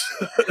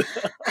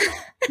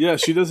 Yeah,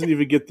 she doesn't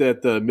even get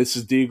that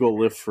Mrs. Deagle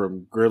lift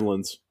from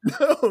Gremlins.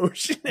 No,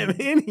 she didn't have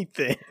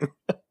anything.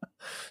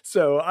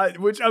 So I'm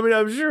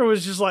sure it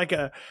was just like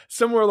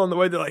somewhere along the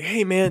way they're like,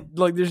 hey man,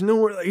 like there's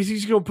nowhere, like,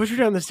 he's gonna push her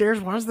down the stairs.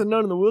 Why does the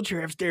nun in the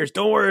wheelchair have stairs?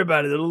 Don't worry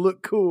about it, it'll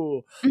look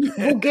cool.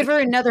 We'll give her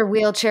another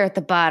wheelchair at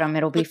the bottom,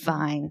 it'll be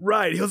fine.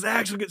 Right, he'll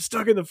actually get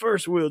stuck in the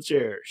first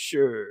wheelchair.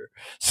 Sure.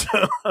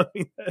 So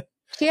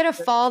she had a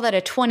fall that a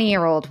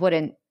 20-year-old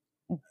wouldn't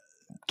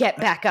get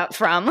back up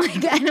from.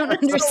 Like, I don't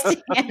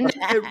understand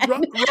that.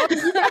 Rob,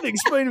 you got to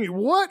explain to me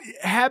what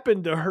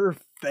happened to her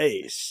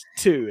face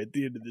too at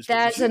the end of this.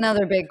 That's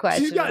another big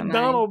question. She's got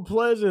Donald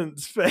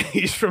Pleasant's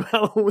face from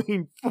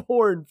Halloween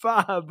 4 and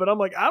 5, but I'm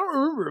like, I don't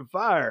remember a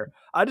fire.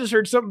 I just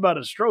heard something about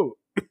a stroke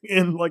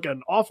in like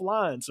an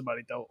offline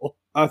somebody told.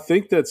 I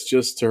think that's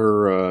just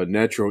her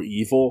natural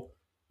evil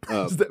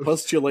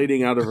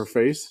postulating out of her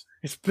face.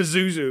 It's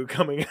Pazuzu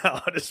coming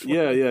out.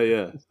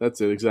 Yeah. That's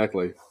it,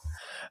 exactly.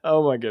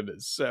 Oh my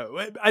goodness! So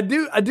I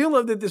do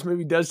love that this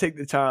movie does take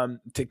the time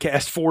to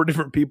cast 4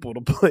 different people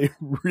to play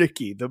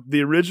Ricky,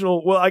 the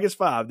original. Well, I guess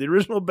 5. The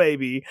original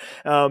baby,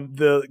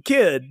 the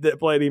kid that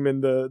played him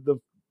in the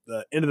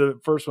end of the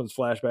first one's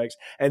flashbacks,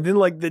 and then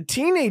like the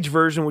teenage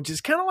version, which is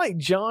kind of like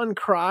John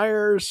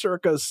Cryer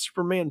circa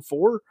Superman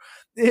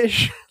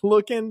 4-ish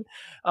looking,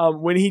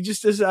 when he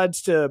just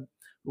decides to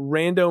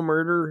rando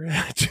murder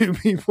 2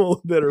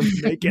 people that are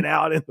making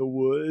out in the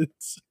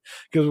woods.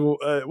 Because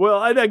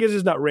I guess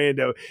it's not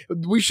rando.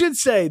 We should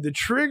say the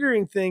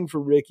triggering thing for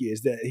Ricky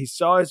is that he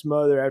saw his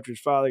mother after his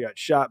father got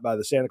shot by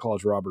the Santa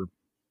Claus robber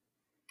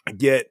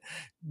get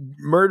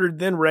murdered,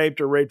 then raped,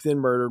 or raped, then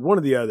murdered, one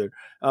or the other,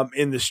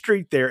 in the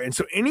street there. And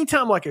so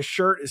anytime like a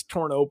shirt is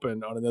torn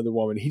open on another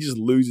woman, he just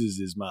loses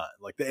his mind.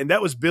 Like and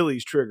that was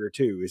Billy's trigger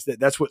too, is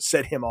that's what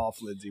set him off,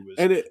 Lindsay.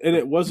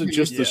 It wasn't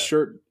just the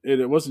shirt,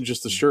 and it wasn't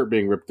just the shirt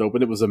being ripped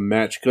open, it was a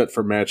match cut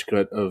for match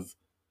cut of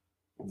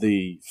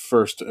the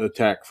first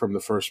attack from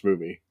the first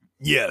movie.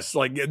 Yes,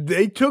 like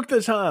they took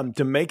the time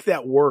to make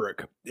that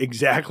work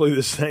exactly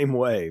the same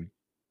way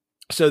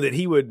so that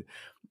he would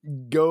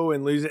go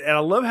and lose it. And I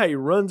love how he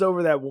runs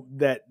over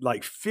that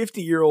like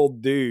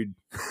 50-year-old dude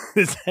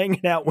that's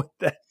hanging out with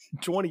that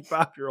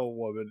 25-year-old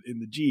woman in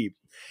the Jeep.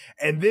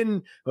 And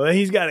then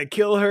he's got to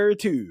kill her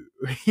too,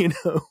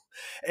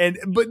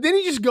 but then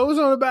he just goes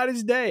on about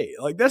his day.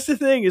 Like that's the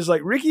thing, is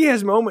like Ricky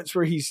has moments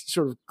where he's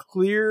sort of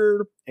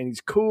clear and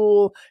he's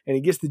cool, and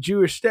he gets the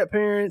Jewish step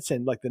parents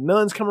and like the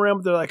nuns come around,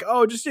 but they're like,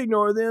 oh, just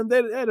ignore them.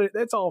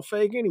 That's all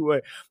fake anyway.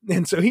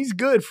 And so he's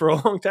good for a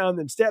long time.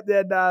 Then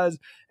stepdad dies.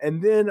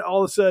 And then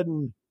all of a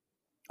sudden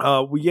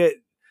we get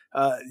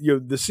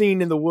the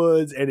scene in the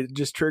woods, and it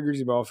just triggers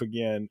him off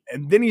again.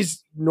 And then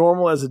he's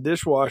normal as a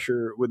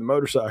dishwasher with a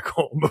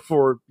motorcycle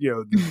before,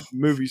 the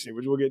movie scene,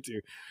 which we'll get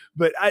to.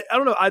 But I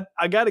don't know.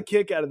 I got a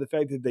kick out of the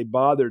fact that they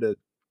bother to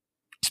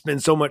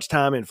spend so much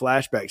time in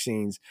flashback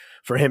scenes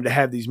for him to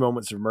have these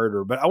moments of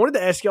murder. But I wanted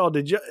to ask y'all,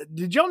 did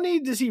y'all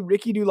need to see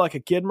Ricky do like a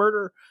kid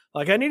murder?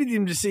 Like I needed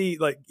him to see,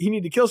 like he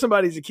needed to kill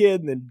somebody as a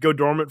kid and then go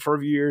dormant for a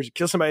few years,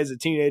 kill somebody as a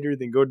teenager,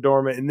 then go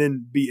dormant, and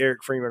then be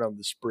Eric Freeman on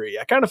the spree.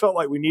 I kind of felt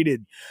like we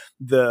needed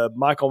the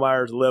Michael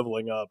Myers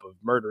leveling up of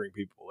murdering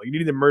people. Like you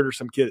needed to murder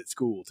some kid at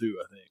school too,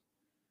 I think.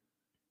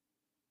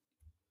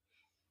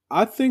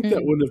 I think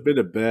that wouldn't have been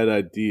a bad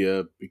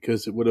idea,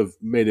 because it would have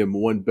made him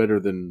one better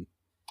than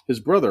his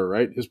brother,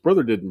 right? His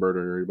brother didn't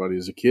murder anybody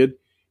as a kid.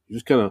 He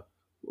just kind of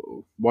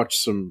watched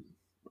some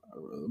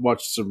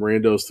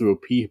randos through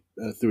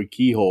a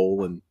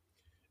keyhole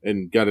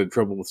and got in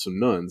trouble with some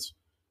nuns.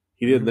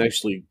 He didn't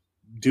actually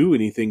do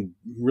anything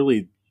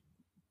really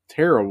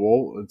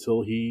terrible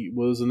until he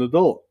was an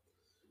adult.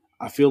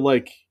 I feel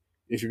like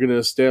if you're going to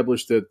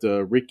establish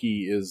that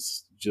Ricky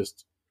is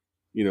just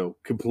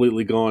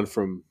completely gone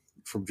from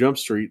Jump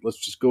Street, let's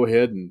just go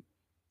ahead and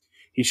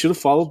He should have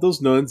followed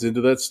those nuns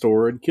into that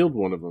store and killed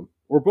one of them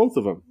or both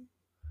of them.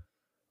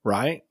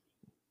 Right.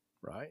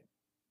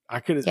 I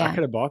could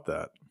have bought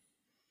that.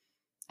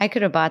 I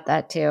could have bought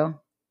that too.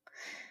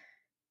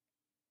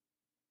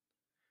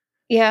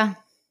 Yeah,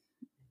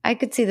 I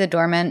could see the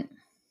dormant.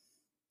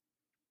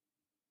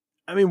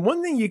 I mean,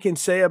 one thing you can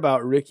say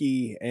about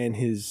Ricky and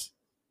his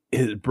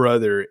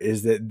brother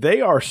is that they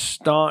are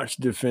staunch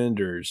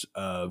defenders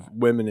of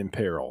women in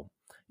peril,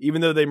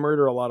 even though they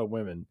murder a lot of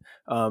women.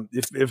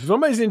 If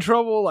somebody's in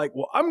trouble, like,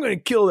 well, I'm going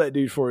to kill that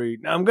dude for you.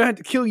 Now I'm going to have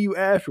to kill you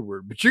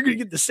afterward, but you're going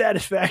to get the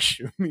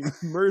satisfaction of me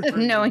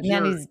murdering knowing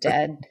that he's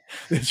dead.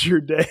 That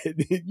you're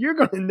dead. You're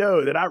going to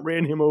know that I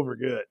ran him over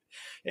good,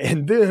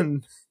 and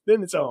then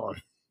it's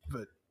on.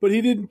 But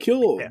he didn't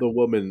kill the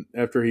woman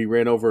after he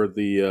ran over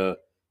the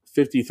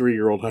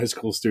 53-year-old high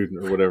school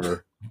student or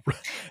whatever.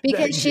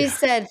 Because she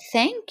said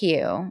thank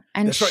you,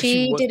 and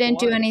she didn't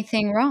do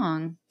anything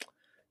wrong.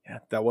 Yeah,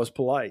 that was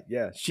polite.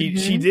 Yeah,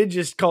 she did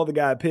just call the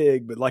guy a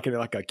pig, but like in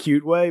a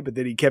cute way. But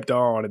then he kept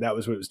on, and that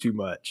was when it was too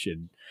much,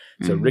 and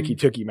so Ricky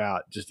took him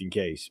out just in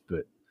case.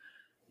 But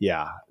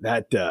yeah,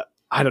 that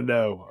I don't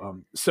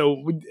know.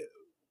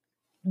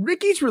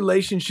 Ricky's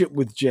relationship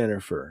with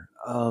Jennifer.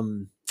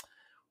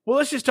 Well,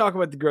 let's just talk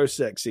about the gross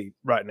sex scene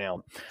right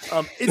now.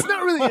 It's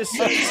not really a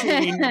sex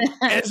scene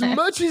as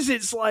much as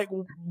it's like,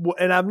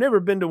 and I've never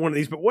been to one of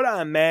these, but what I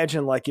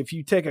imagine, like if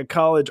you take a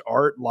college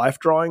art life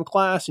drawing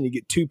class and you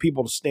get two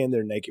people to stand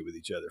there naked with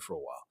each other for a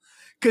while.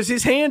 Because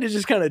his hand is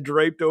just kind of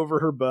draped over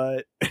her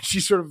butt. And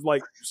she's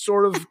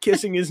sort of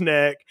kissing his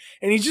neck.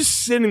 And he's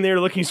just sitting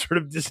there looking sort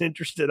of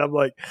disinterested. I'm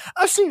like,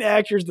 I've seen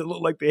actors that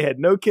look like they had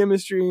no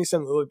chemistry.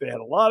 Some that look like they had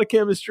a lot of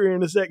chemistry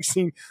in a sex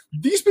scene.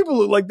 These people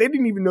look like they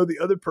didn't even know the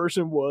other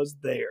person was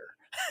there.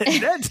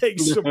 And that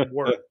takes some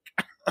work.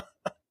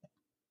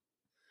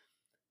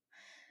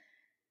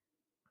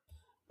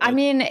 I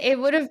mean, it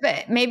would have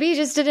been, maybe he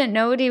just didn't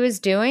know what he was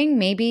doing.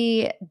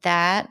 Maybe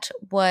that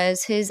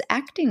was his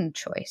acting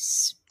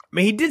choice. I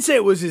mean, he did say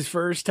it was his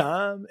first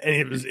time,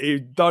 and he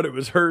thought it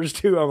was hers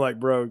too. I'm like,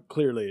 bro,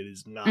 clearly it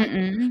is not.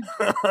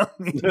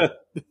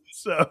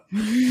 So,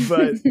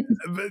 but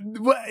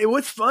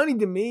what's funny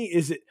to me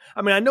is that,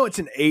 I mean, I know it's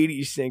an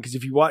 80s thing because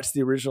if you watch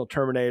the original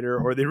Terminator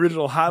or the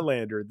original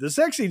Highlander, the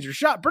sex scenes are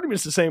shot pretty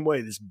much the same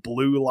way. This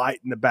blue light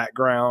in the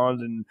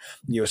background and,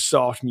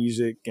 soft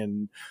music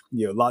and,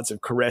 lots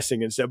of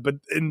caressing and stuff. But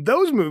in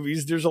those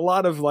movies, there's a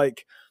lot of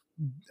like,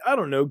 I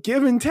don't know,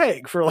 give and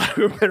take, for lack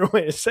of a better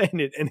way of saying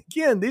it. And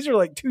again, these are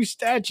like two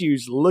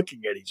statues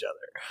looking at each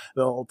other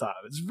the whole time.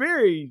 It's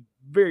very,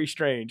 very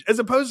strange. As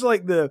opposed to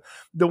like the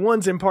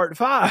ones in part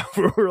 5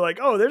 where we're like,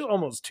 oh, there's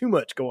almost too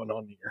much going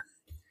on here.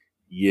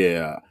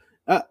 Yeah.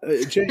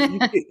 Jay,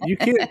 you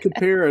can't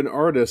compare an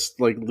artist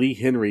like Lee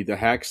Henry to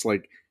hacks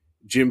like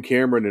Jim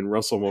Cameron and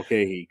Russell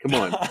Mulcahy. Come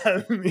on.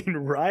 I mean,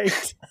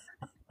 right?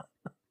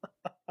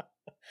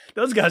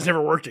 Those guys never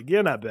worked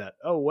again, I bet.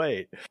 Oh,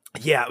 wait.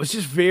 Yeah, it was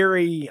just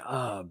very,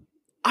 I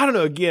don't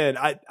know. Again,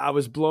 I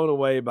was blown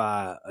away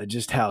by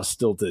just how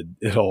stilted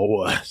it all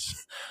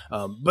was.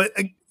 But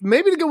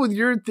maybe to go with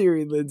your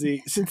theory,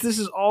 Lindsay, since this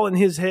is all in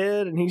his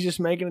head and he's just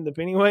making it up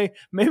anyway,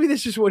 maybe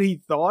that's just what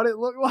he thought it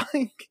looked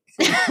like.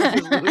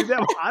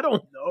 I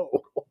don't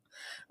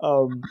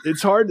know.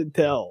 It's hard to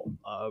tell.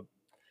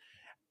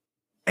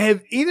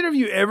 Have either of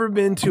you ever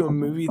been to a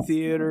movie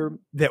theater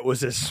that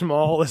was as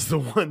small as the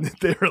one that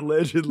they're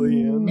allegedly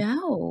in?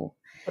 No.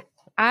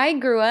 I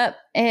grew up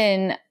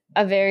in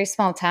a very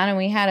small town and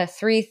we had a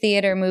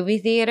 3-theater movie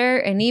theater,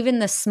 and even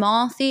the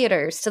small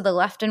theaters to the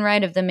left and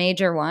right of the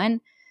major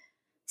one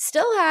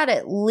still had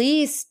at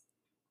least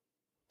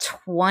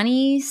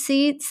 20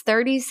 seats,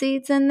 30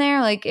 seats in there.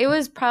 Like it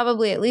was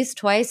probably at least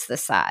twice the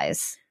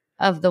size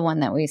of the one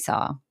that we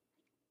saw.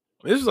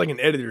 This was like an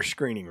editor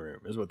screening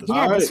room is what this was.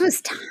 Yeah, this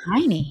was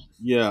tiny.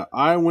 Yeah,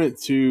 I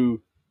went to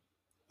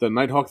the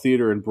Nighthawk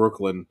Theater in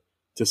Brooklyn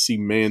to see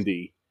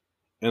Mandy,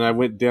 and I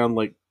went down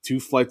like 2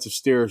 flights of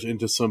stairs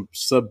into some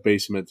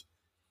sub-basement,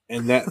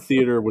 and that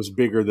theater was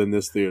bigger than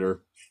this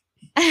theater.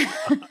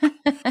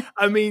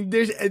 I mean,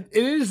 it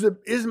is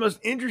the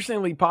most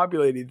interestingly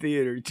populated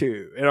theater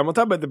too. And I'm going to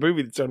talk about the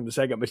movie that's on in a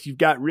second, but you've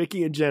got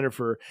Ricky and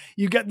Jennifer.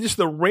 You've got just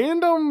the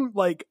random,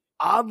 like,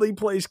 oddly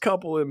placed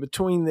couple in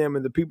between them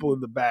and the people in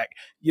the back.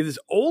 You have this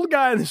old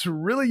guy and this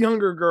really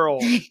younger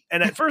girl.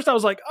 And at first I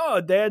was like,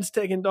 oh, dad's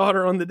taking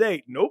daughter on the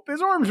date. Nope. His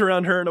arms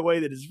around her in a way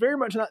that is very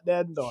much not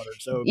dad and daughter.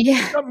 So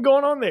there's something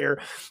going on there.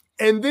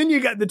 And then you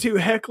got the 2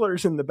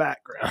 hecklers in the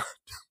background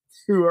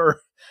who are,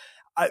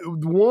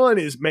 one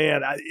is,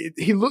 man,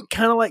 he looked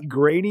kind of like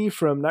Grady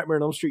from Nightmare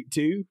on Elm Street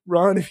 2.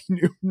 Ron, if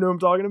you know what I'm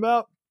talking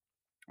about.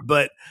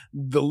 But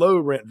the low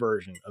rent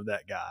version of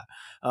that guy.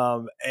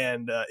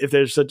 And if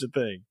there's such a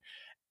thing.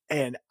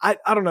 And I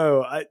don't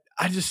know. I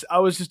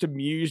was just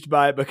amused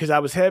by it because I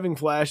was having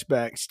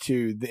flashbacks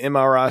to the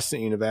MRI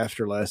scene of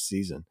After Last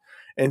Season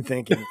and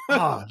thinking,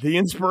 the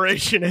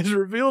inspiration has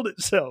revealed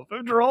itself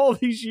after all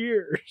these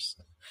years.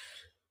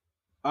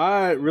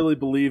 I really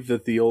believe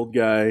that the old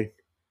guy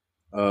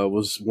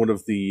was one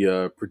of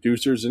the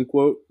producers, in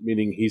quote,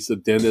 meaning he's the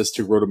dentist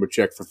who wrote him a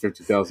check for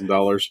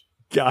 $50,000.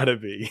 Gotta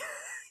be.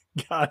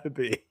 Gotta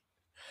be.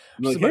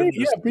 I'm like, Somebody hey, from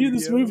the yeah, be in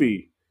this studio.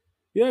 movie.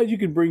 Yeah, you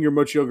can bring your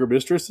much younger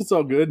mistress. It's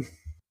all good.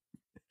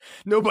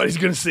 Nobody's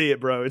going to see it,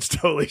 bro. It's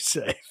totally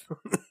safe.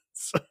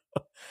 So,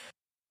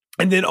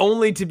 and then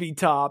only to be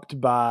topped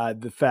by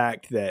the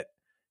fact that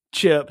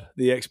Chip,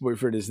 the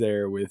ex-boyfriend, is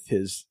there with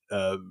his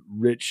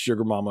rich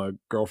sugar mama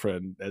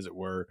girlfriend, as it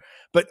were.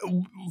 But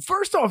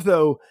first off,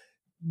 though,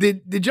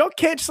 did y'all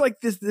catch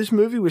like this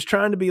movie was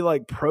trying to be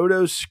like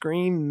proto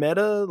Scream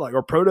meta, like,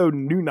 or proto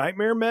New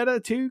Nightmare meta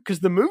too?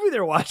 Because the movie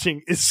they're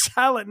watching is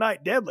Silent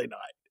Night, Deadly Night.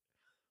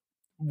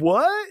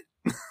 What?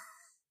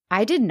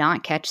 I did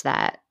not catch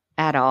that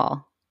at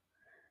all.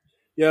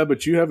 Yeah,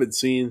 but you haven't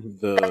seen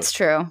That's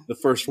true. the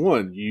first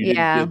one. You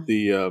didn't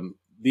get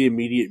the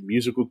immediate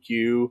musical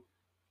cue,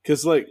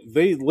 because like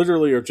they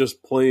literally are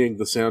just playing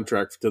the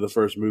soundtrack to the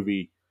first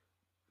movie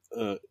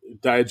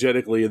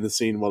diegetically in the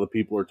scene while the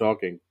people are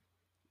talking.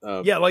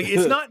 Yeah, like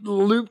it's not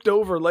looped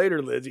over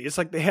later, Lizzie. It's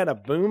like they had a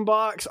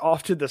boombox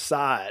off to the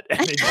side and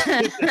they just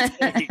hit the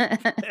tape.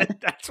 And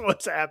that's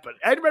what's happened.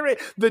 I remember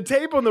the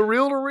tape on the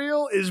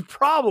reel-to-reel is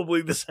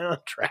probably the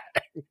soundtrack.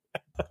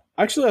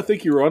 Actually, I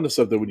think you were onto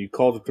something when you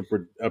called it the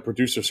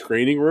producer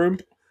screening room.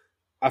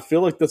 I feel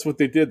like that's what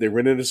they did. They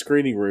rented a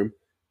screening room.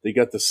 They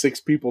got the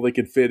 6 people they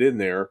could fit in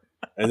there,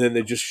 and then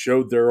they just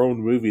showed their own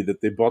movie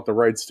that they bought the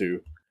rights to.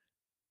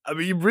 I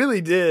mean, you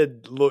really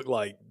did look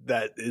like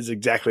that is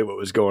exactly what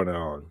was going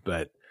on.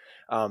 But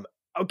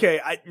okay,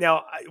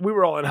 we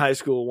were all in high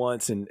school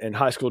once, and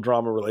high school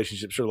drama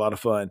relationships are a lot of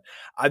fun.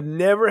 I've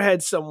never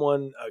had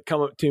someone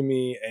come up to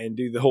me and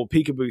do the whole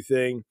peekaboo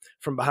thing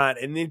from behind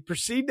and then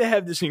proceed to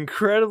have this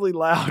incredibly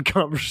loud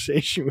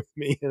conversation with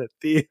me in a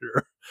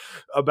theater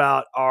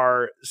about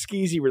our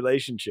skeezy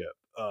relationship.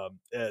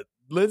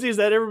 Lindsay, has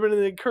that ever been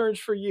an occurrence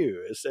for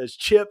you? Has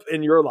Chip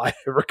in your life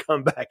ever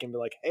come back and be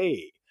like,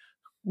 hey?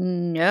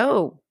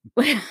 No,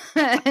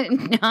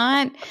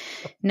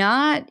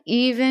 not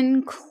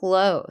even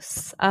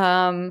close.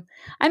 I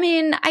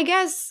mean, I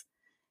guess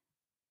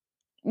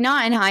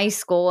not in high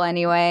school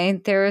anyway.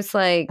 There was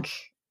like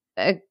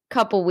a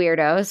couple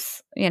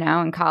weirdos,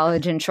 in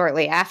college and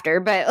shortly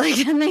after, but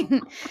like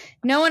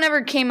no one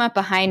ever came up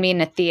behind me in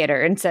a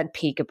theater and said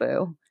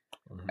peekaboo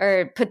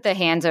or put the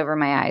hands over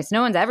my eyes. No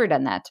one's ever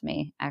done that to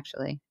me,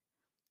 actually,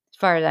 as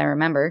far as I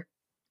remember.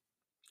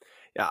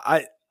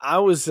 Yeah, I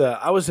was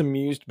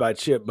amused by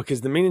Chip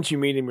because the minute you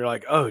meet him, you're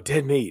like, oh,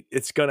 dead meat.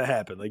 It's going to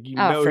happen. Like,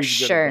 know for he's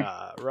sure. going to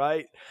die,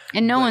 right?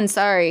 And no one's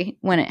sorry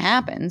when it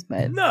happens,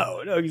 but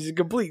No, he's a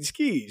complete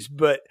skis.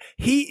 But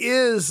he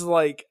is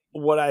like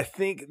what I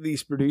think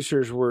these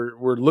producers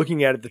were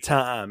looking at the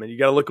time. And you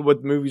got to look at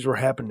what movies were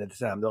happening at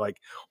the time. They're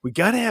like, we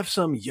got to have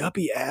some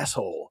yuppie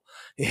asshole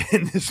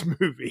in this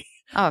movie.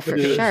 Oh, for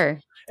sure.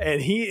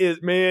 And he is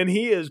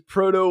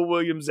proto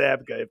William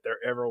Zabka if there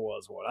ever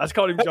was one. I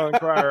called him John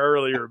Cryer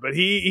earlier, but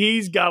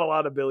he's got a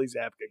lot of Billy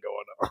Zabka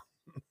going on,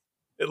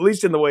 at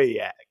least in the way he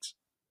acts.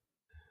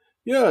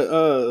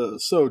 Yeah.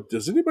 So,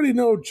 does anybody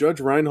know Judge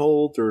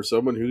Reinhold or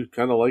someone who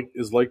kind of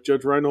is like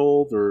Judge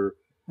Reinhold, or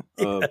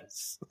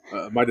Yes.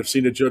 might have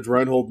seen a Judge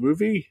Reinhold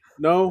movie?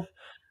 No.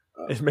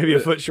 It's maybe a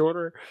foot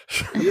shorter.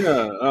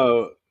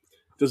 Yeah.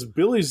 Does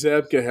Billy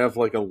Zabka have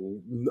like a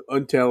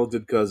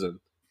untalented cousin?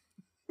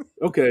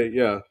 Okay,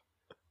 yeah.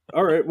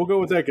 All right, we'll go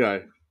with that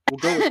guy. We'll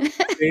go with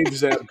James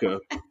Zabka.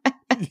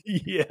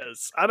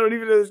 Yes. I don't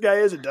even know who this guy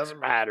is. It doesn't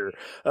matter.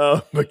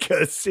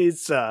 Because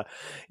it's, Ken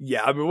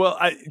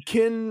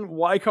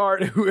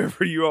Weichart,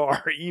 whoever you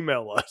are,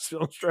 email us,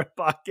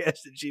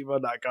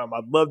 filmstrippodcast@gmail.com.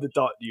 I'd love to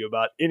talk to you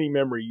about any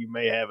memory you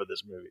may have of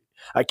this movie.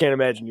 I can't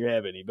imagine you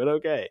have any, but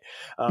okay.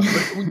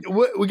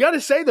 But we got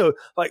to say, though,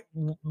 like,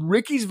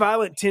 Ricky's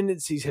violent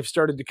tendencies have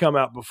started to come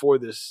out before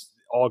this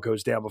all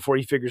goes down, before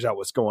he figures out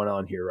what's going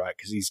on here, right?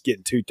 Because he's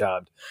getting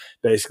two-timed.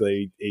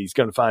 Basically, he's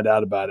going to find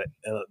out about it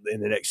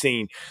in the next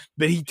scene.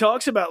 But he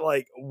talks about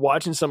like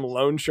watching some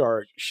loan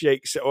shark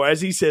shake, or as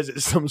he says,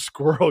 it's some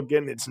squirrel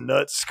getting its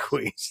nuts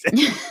squeezed in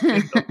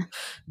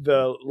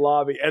the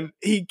lobby, and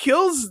he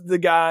kills the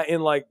guy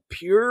in like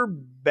pure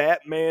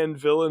Batman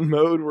villain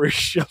mode, where he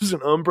shoves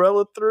an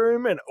umbrella through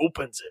him and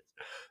opens it.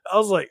 I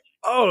was like,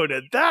 oh,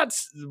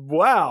 that's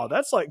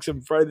like some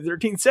Friday the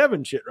 13th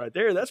 7 shit right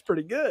there. That's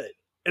pretty good.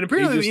 And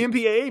apparently the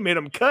MPAA made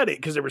him cut it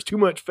because there was too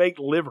much fake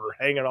liver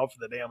hanging off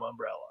the damn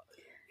umbrella.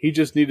 He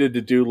just needed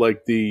to do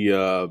like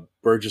the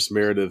Burgess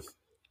Meredith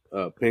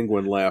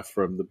penguin laugh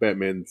from the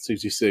Batman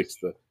 66.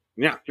 The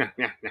yeah.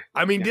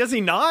 I mean, does he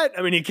not?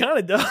 I mean, he kind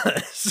of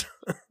does.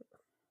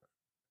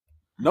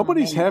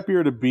 Nobody's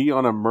happier to be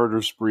on a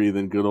murder spree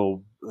than good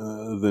old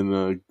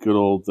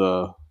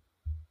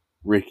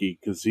Ricky,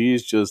 because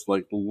he's just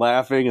like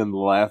laughing and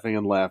laughing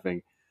and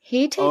laughing.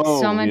 He takes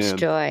so much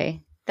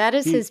joy. That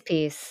is his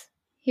piece.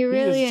 He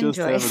really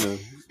enjoys.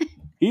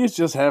 He is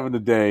just having a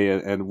day,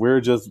 and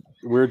we're just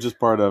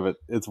part of it.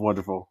 It's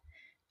wonderful.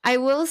 I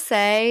will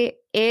say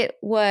it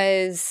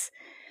was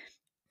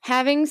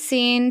Having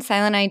seen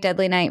Silent Night,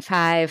 Deadly Night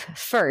 5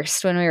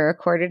 first when we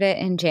recorded it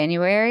in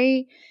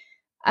January,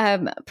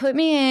 put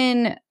me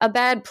in a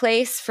bad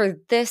place for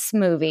this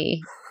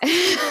movie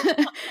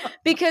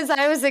because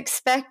I was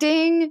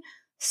expecting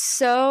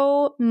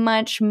so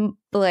much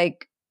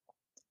like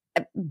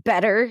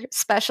better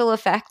special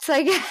effects,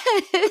 I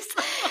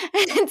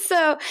guess. And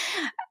so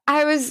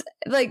I was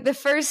like, the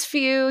first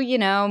few,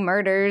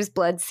 murders,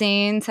 blood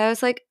scenes, I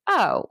was like,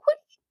 oh,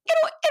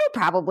 it'll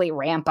probably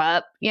ramp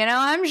up.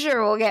 I'm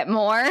sure we'll get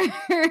more.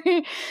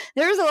 There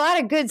was a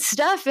lot of good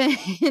stuff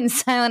in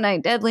Silent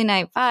Night, Deadly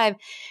Night 5.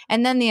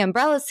 And then the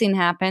umbrella scene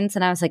happens,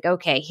 and I was like,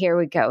 okay, here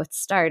we go. It's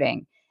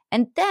starting.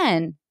 And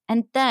then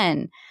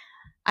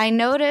I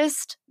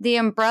noticed the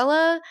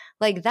umbrella,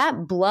 like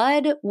that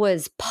blood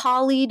was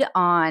polyed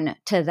on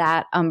to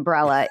that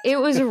umbrella. It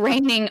was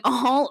raining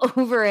all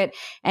over it,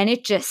 and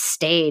it just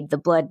stayed. The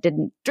blood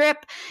didn't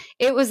drip.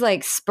 It was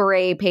like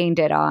spray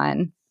painted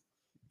on.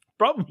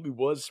 Probably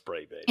was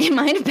spray painted. It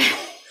might have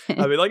been.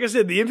 I mean, like I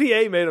said, the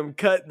MPA made them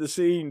cut the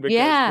scene because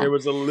there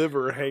was a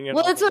liver hanging.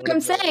 Well, that's what I'm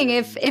saying.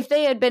 If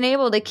they had been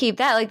able to keep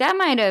that, like that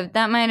might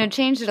have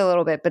changed it a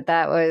little bit. But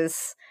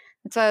that's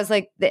why I was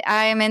like,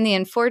 I am in the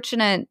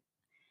unfortunate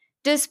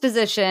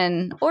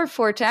disposition or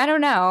fortune, I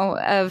don't know,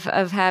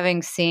 of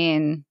having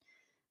seen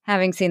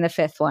the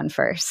fifth one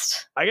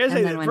first. I guess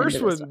the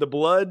first one, the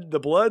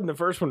blood in the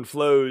first one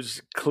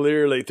flows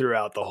clearly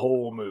throughout the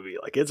whole movie.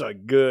 Like it's a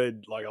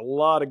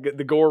lot of good.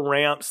 The gore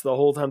ramps the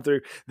whole time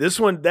through. This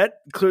one, that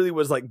clearly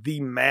was like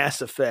the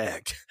mass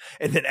effect.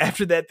 And then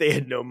after that, they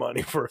had no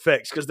money for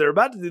effects because they're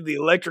about to do the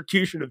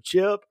electrocution of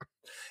Chip.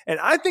 And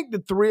I think the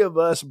three of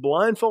us,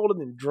 blindfolded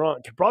and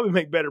drunk, could probably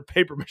make better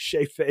paper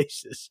mache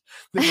faces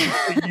than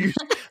they used.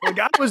 Like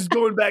I was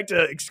going back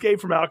to Escape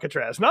from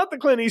Alcatraz, not the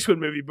Clint Eastwood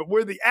movie, but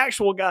where the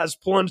actual guys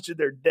plunged to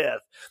their death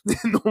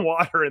in the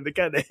water and the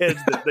kind of heads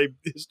that they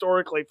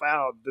historically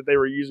found that they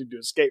were using to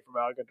escape from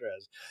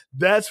Alcatraz.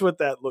 That's what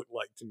that looked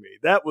like to me.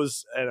 That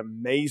was an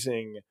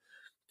amazing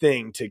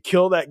thing to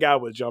kill that guy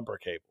with jumper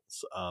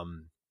cables.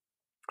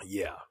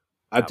 Yeah.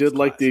 I did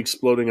like the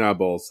exploding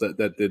eyeballs. That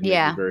did make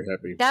me very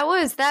happy. That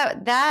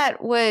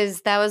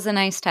was a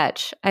nice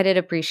touch. I did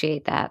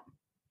appreciate that.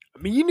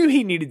 I mean, you knew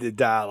he needed to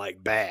die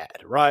like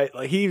bad, right?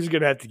 Like he was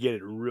going to have to get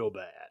it real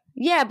bad.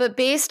 Yeah, but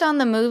based on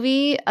the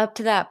movie up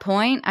to that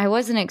point, I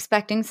wasn't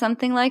expecting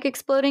something like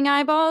exploding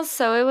eyeballs,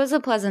 so it was a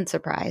pleasant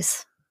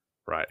surprise.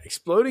 Right.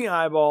 Exploding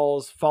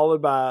eyeballs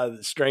followed by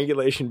the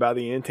strangulation by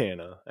the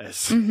antenna,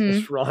 as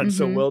Ron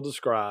so well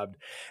described.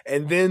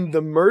 And then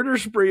the murder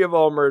spree of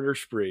all murder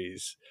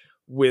sprees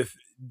with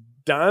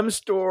dime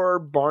store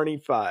Barney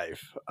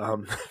Fife.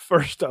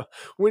 First off,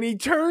 when he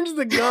turns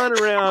the gun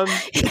around,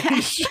 he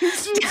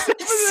shoots himself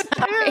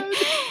in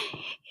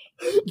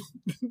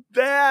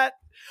the head.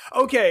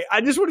 Okay,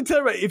 I just want to tell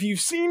everybody, if you've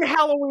seen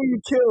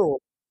Halloween Kill,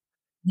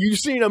 you've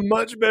seen a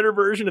much better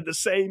version of the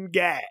same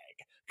gag.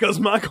 Because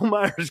Michael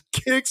Myers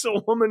kicks a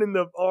woman in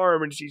the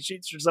arm and she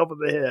shoots herself in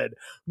the head.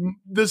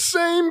 The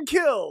same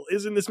kill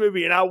is in this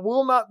movie, and I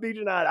will not be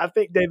denied. I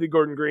think David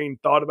Gordon Green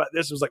thought about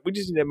this and was like, we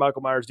just need to have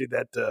Michael Myers do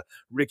that to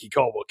Ricky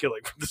Caldwell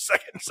killing from the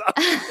second side.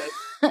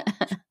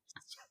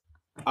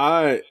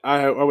 I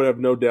would have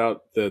no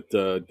doubt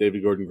that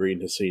David Gordon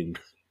Green has seen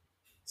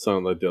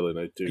Silent Night, Deadly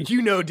Night 2.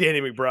 You know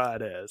Danny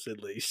McBride has,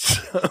 at least.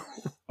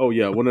 Oh,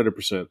 yeah,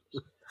 100%.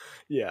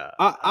 Yeah,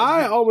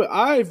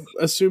 I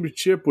assumed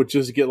Chip would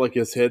just get like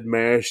his head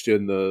mashed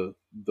in the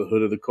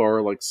hood of the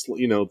car, like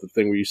the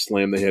thing where you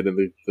slam the head in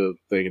the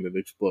thing and it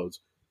explodes.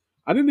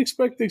 I didn't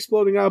expect the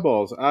exploding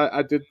eyeballs.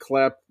 I did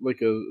clap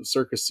like a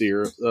circus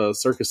seal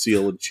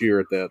and cheer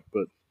at that,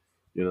 but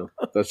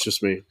that's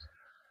just me.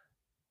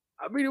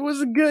 I mean, it was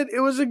a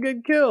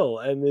good kill,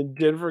 and then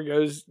Jennifer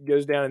goes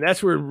down, and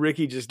that's where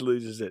Ricky just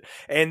loses it.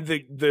 And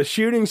the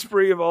shooting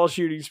spree of all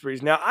shooting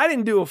sprees. Now, I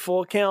didn't do a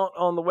full count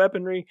on the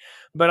weaponry,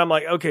 but I'm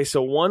like, okay,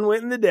 so one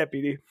went in the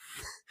deputy,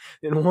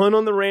 then one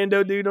on the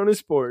rando dude on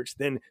his porch,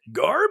 then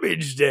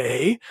Garbage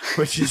Day,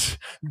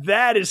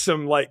 that is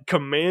some like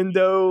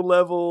commando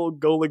level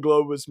Goalie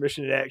Globus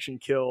mission in action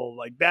kill.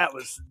 Like that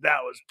was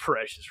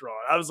precious, Ron.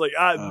 I was like,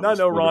 I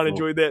know Ron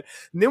enjoyed that.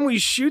 And then we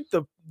shoot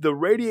the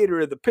radiator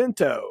of the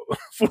Pinto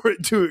for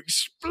it to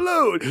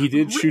explode. He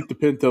did shoot the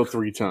Pinto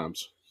 3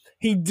 times.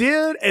 He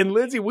did, and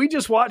Lindsay, we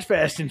just watched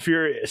Fast and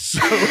Furious. So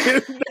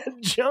that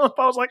jump,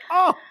 I was like,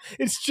 oh,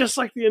 it's just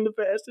like the end of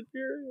Fast and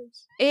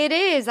Furious. It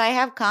is. I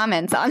have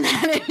comments on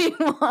that if you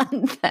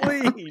want them.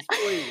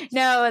 Please.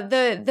 No,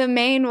 the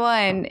main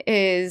one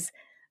is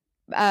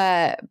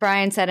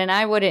Brian said,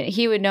 and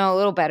he would know a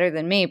little better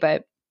than me,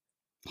 but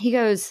he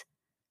goes,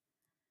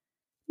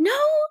 no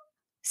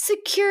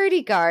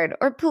security guard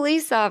or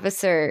police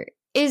officer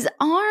is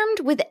armed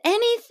with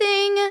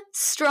anything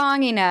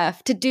strong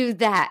enough to do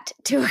that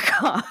to a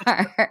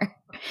car.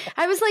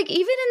 I was like,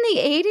 even in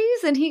the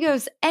 80s? And he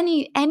goes,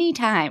 any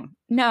time.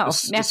 No,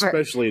 never.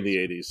 Especially in the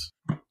 80s.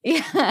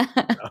 Yeah.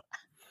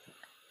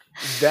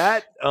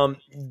 That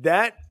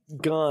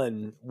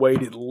gun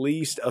weighed at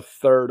least a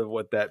third of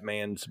what that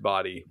man's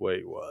body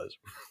weight was.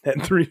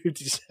 That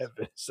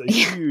 357 is a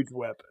huge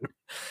weapon.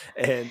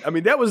 And I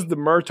mean, that was the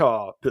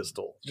Murtaugh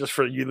pistol, just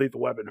for you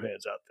lethal weapon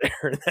fans out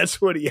there. That's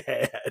what he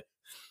had.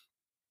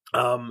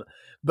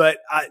 But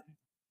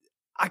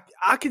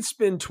I could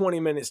spend 20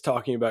 minutes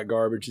talking about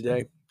Garbage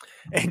Day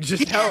and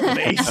just how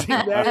amazing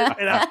that is.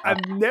 And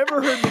I've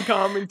never heard the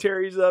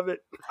commentaries of it.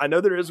 I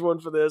know there is one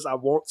for this. I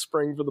won't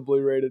spring for the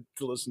Blu-ray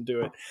to listen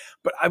to it.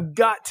 But I've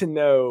got to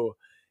know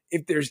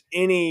if there's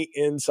any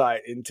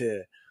insight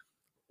into,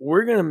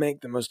 we're going to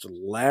make the most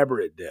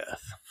elaborate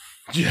death.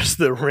 Just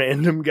the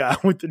random guy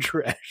with the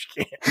trash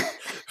can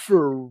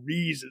for a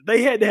reason.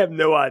 They had to have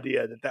no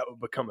idea that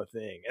would become a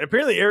thing. And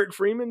apparently Eric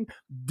Freeman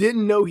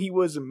didn't know he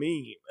was a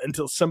meme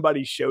until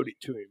somebody showed it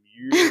to him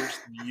years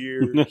and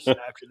years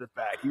after the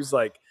fact. He was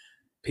like,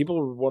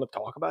 people want to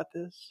talk about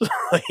this?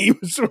 He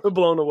was sort of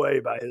blown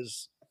away by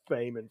his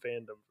fame and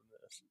fandom from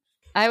this.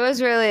 I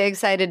was really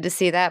excited to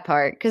see that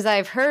part because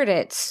I've heard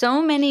it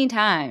so many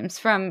times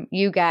from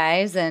you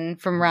guys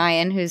and from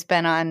Ryan, who's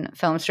been on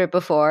Filmstrip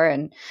before,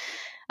 and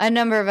a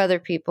number of other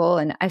people,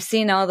 and I've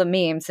seen all the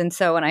memes. And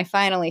so when I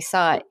finally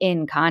saw it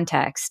in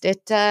context, it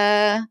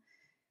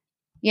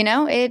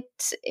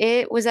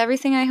was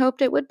everything I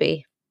hoped it would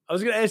be. I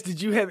was going to ask,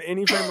 did you have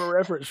any frame of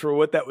reference for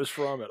what that was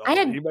from at all?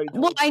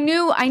 I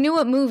knew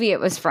what movie it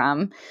was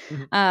from.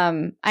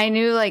 Mm-hmm. I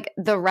knew like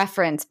the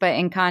reference, but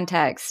in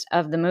context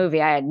of the movie,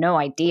 I had no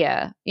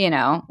idea,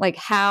 like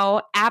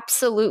how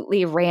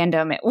absolutely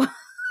random it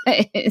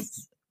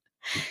was.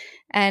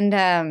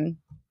 And,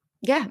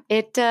 yeah,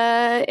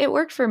 it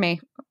worked for me.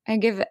 I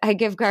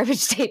give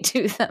Garbage Day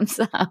 2 thumbs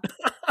up.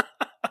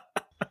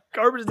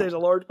 Garbage Day is a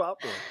large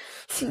popcorn.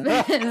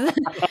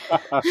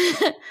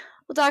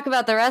 We'll talk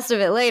about the rest of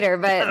it later,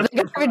 but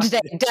the Garbage Day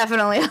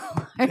definitely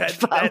a large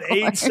popcorn. That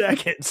 8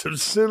 seconds of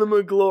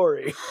cinema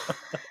glory.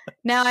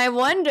 Now I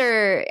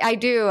wonder.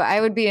 I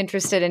would be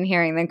interested in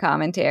hearing the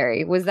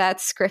commentary. Was that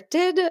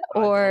scripted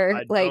or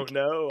I don't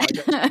know.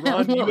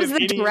 Ron, what was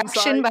the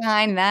direction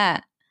behind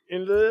that?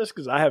 Into this,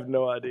 because I have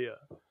no idea.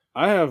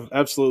 I have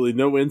absolutely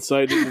no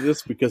insight into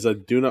this because I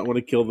do not want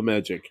to kill the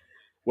magic.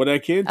 What I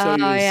can tell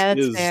you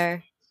is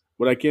fair.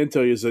 What I can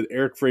tell you is that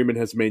Eric Freeman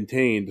has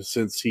maintained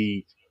since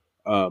he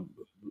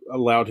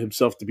allowed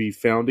himself to be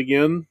found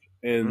again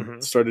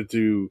and started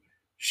to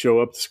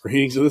show up to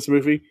screenings of this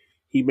movie.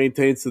 He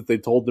maintains that they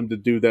told him to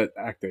do that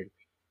acting.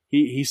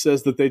 He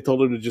says that they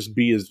told him to just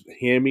be as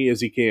hammy as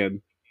he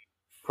can,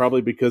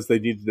 probably because they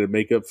needed to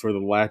make up for the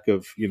lack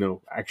of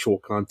actual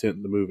content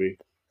in the movie.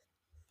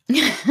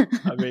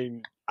 I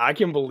mean, I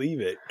can believe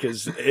it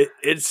because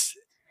it's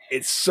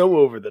so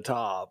over the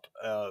top,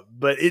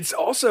 but it's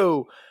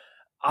also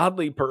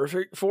oddly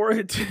perfect for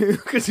it too.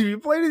 Because if you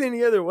played it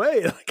any other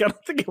way, I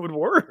don't think it would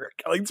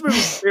work. This movie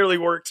barely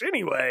works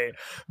anyway.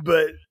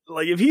 But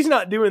if he's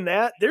not doing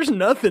that, there's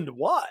nothing to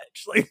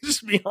watch.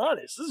 Just be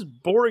honest, this is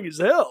boring as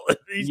hell. If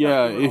he's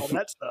not doing all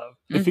that stuff.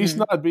 If he's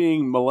not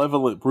being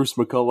malevolent Bruce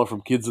McCullough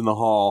from Kids in the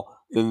Hall,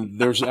 then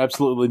there's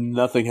absolutely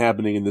nothing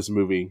happening in this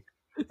movie.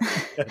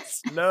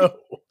 Yes, no.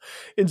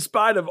 In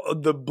spite of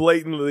the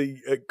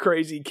blatantly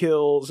crazy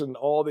kills and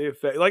all the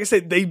effects, like I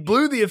said, they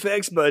blew the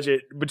effects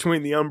budget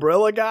between the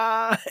umbrella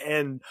guy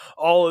and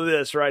all of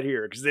this right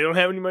here because they don't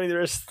have any money the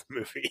rest of the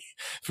movie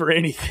for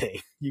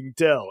anything. You can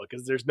tell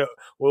because there's no.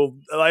 Well,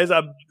 as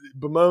I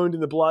bemoaned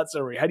in the plot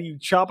summary, how do you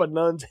chop a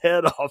nun's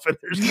head off and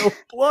there's no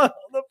blood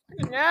on the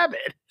fucking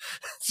habit?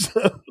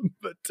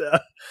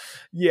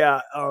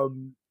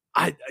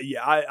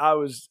 I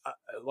was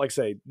like I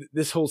say,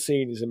 this whole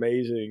scene is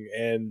amazing,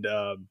 and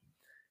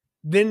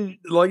then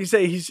like you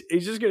say, he's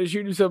just gonna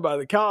shoot himself by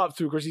the cops.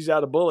 Of course, he's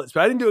out of bullets,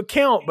 but I didn't do a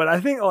count. But I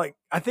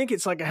think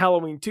it's like a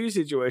Halloween 2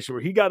 situation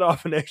where he got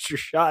off an extra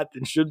shot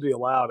than should be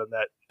allowed in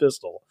that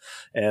pistol,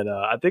 and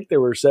I think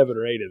there were 7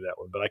 or 8 in that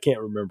one, but I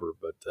can't remember,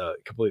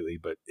 completely.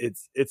 But it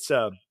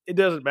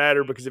doesn't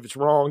matter because if it's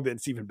wrong, then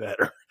it's even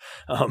better.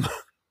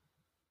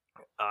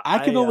 I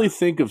can only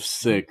think of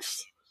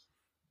 6.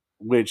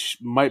 Which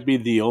might be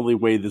the only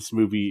way this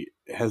movie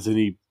has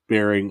any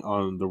bearing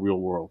on the real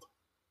world.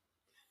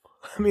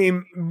 I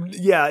mean,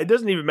 yeah, it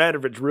doesn't even matter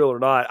if it's real or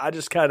not. I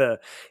just kind of,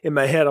 in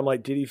my head, I'm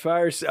like, did he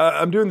fire?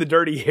 I'm doing the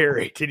Dirty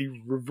Harry. Did he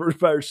reverse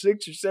fire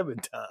 6 or 7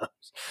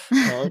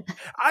 times?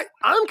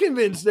 I'm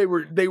convinced they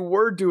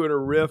were doing a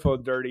riff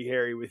on Dirty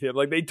Harry with him.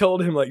 They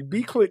told him,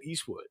 be Clint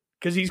Eastwood.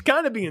 Because he's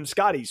kind of being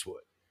Scott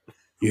Eastwood.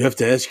 You have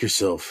to ask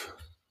yourself,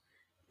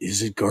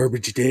 is it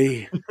Garbage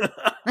Day?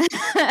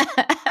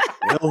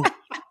 Well,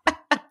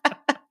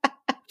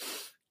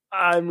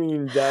 I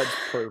mean, that's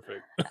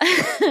perfect.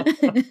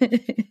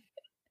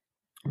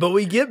 But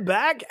we get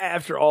back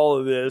after all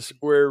of this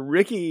where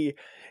Ricky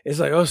is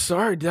like, oh,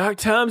 sorry, Doc,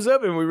 time's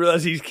up. And we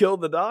realize he's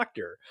killed the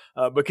doctor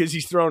because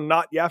he's thrown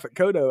Not Yaphet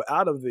Kotto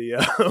out of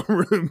the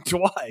room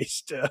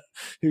twice,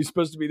 who's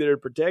supposed to be there to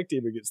protect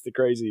him against the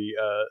crazy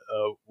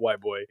white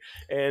boy.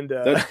 And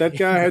that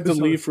guy had to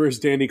leave for his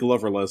Danny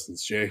Glover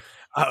lessons, Jay.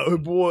 Oh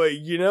boy,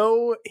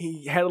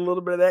 he had a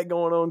little bit of that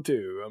going on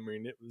too. I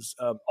mean, it was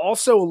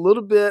also a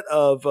little bit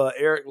of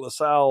Eric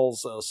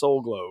LaSalle's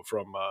Soul Glow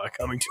from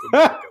Coming to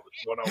America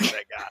was going on with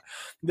that guy.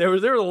 There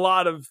was a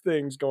lot of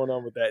things going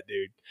on with that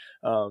dude.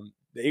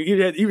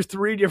 He was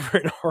 3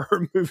 different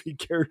horror movie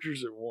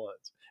characters at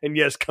once. And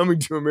yes, Coming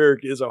to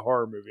America is a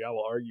horror movie. I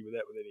will argue with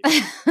that with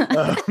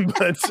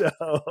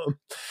anyone.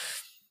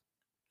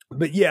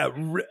 But yeah,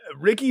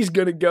 Ricky's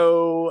gonna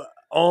go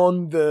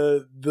on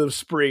the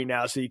spree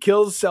now. So he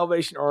kills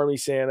Salvation Army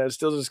Santa,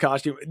 steals his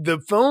costume. The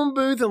phone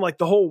booth and like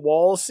the whole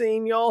wall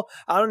scene, y'all.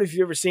 I don't know if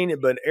you've ever seen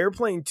it, but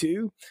Airplane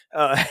 2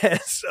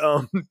 has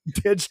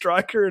Ted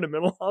Stryker in a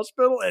mental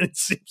hospital, and it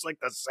seems like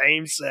the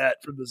same set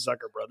from the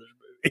Zucker Brothers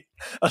movie.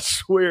 I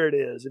swear it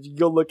is. If you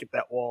go look at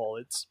that wall,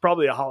 it's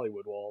probably a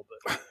Hollywood wall,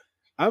 but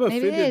I'm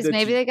maybe it is.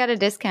 Maybe they got a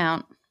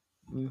discount.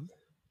 Mm-hmm.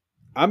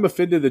 I'm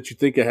offended that you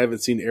think I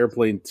haven't seen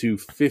Airplane 2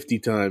 50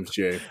 times,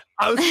 Jay.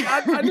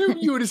 I knew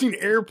you would have seen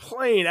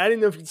Airplane. I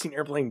didn't know if you'd seen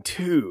Airplane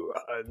 2.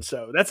 And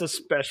so that's a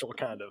special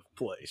kind of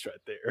place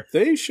right there.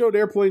 They showed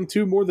Airplane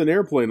 2 more than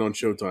Airplane on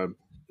Showtime.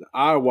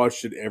 I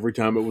watched it every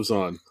time it was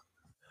on.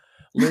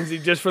 Lindsay,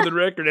 just for the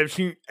record,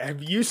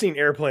 have you seen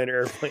Airplane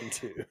or Airplane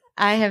 2?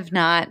 I have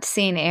not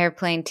seen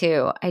Airplane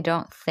 2, I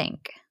don't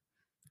think.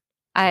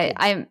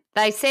 I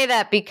say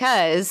that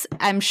because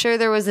I'm sure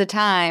there was a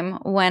time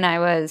when I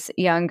was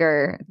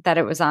younger that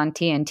it was on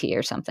TNT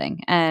or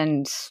something.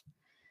 And,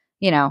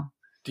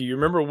 Do you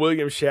remember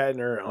William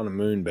Shatner on a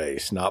moon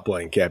base not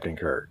playing Captain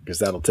Kirk? Because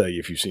that'll tell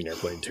you if you've seen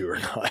Airplane 2 or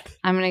not.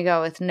 I'm going to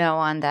go with no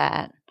on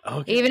that.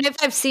 Okay. Even if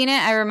I've seen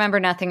it, I remember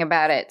nothing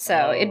about it.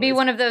 So it'd be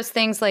one of those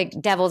things like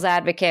Devil's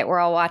Advocate where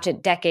I'll watch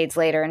it decades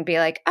later and be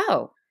like,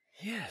 oh,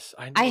 yes,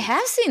 I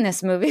have seen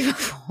this movie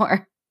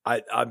before.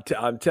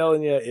 I'm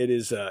telling you, it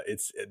is.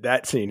 It's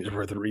that scene is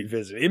worth a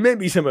revisit. It may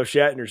be some of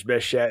Shatner's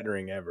best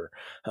Shatnering ever.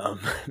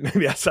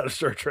 Maybe outside of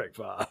Star Trek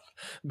V.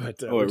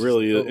 But it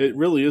really is. It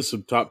really is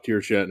some top tier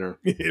Shatner.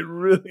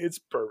 It's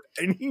perfect,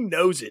 and he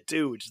knows it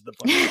too, which is the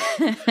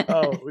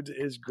fun. Which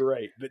is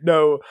great. But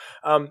no,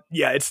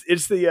 it's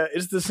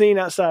the scene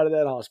outside of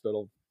that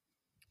hospital.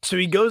 So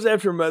he goes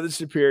after Mother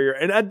Superior,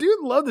 and I do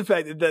love the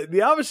fact that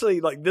they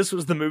obviously like this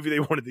was the movie they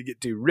wanted to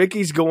get to.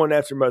 Ricky's going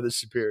after Mother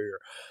Superior.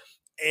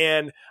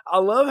 And I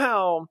love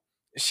how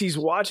she's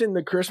watching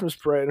the Christmas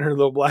parade on her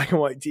little black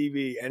and white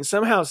TV and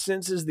somehow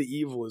senses the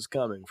evil is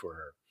coming for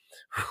her.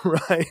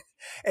 Right.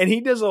 And he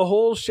does a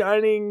whole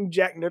Shining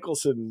Jack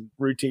Nicholson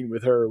routine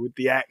with her with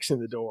the axe in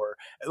the door,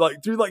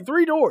 like through like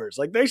 3 doors.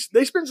 Like they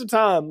spent some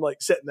time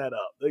like setting that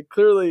up. They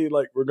clearly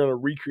like we're going to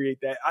recreate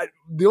that.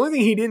 The only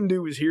thing he didn't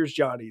do was Here's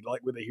Johnny,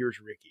 like with a Here's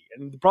Ricky.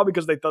 And probably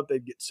because they thought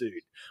they'd get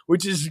sued,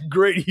 which is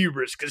great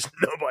hubris because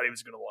nobody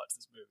was going to watch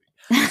this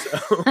movie.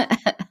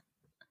 So.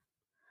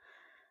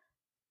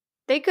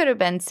 They could have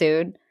been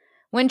sued.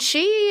 When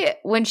she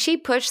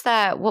pushed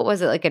that, what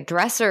was it, like a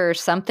dresser or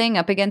something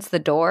up against the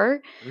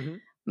door? Mm-hmm.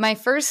 My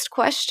first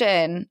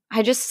question,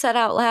 I just said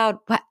out loud,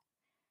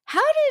 how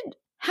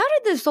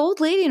did this old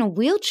lady in a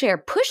wheelchair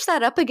push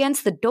that up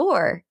against the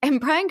door? And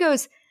Brian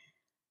goes,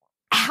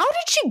 how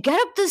did she get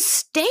up the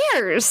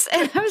stairs?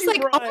 And I was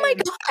like, right. Oh my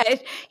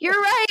God, you're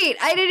right.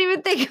 I didn't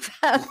even think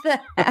about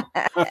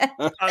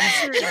that. I'm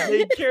sure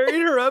they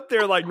carried her up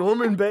there like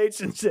Norman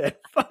Bates and said,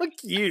 fuck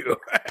you,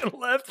 and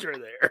left her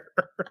there.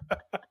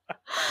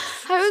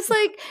 I was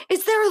like,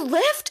 is there a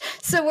lift?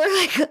 So we're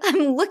like,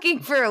 I'm looking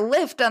for a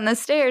lift on the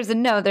stairs,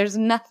 and no, there's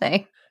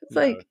nothing. It's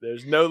like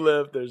there's no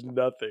lift, there's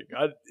nothing.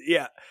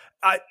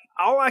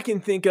 All I can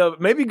think of,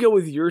 maybe go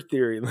with your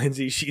theory,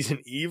 Lindsay. She's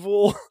an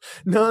evil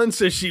nun,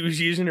 so she was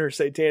using her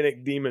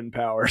satanic demon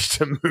powers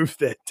to move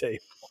that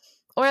table.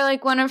 Or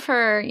like one of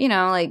her,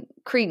 like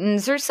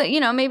cretins or so,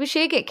 maybe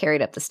she'd get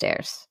carried up the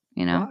stairs,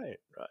 Right.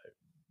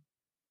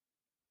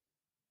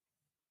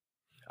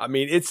 I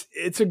mean,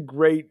 it's a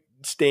great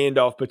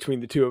standoff between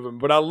the two of them,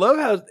 but I love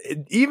how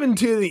even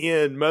to the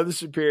end Mother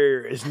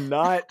Superior is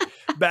not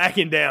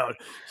backing down.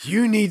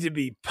 You need to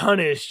be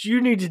punished, you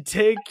need to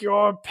take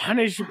your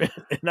punishment.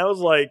 And I was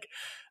like,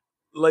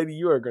 lady,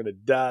 you are going to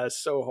die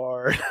so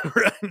hard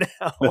right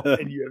now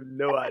and you have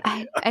no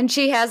idea. And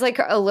she has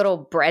like a little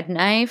bread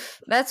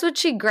knife. That's what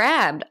she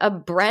grabbed, a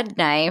bread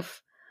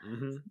knife.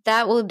 Mm-hmm.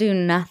 That will do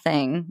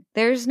nothing.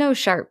 There's no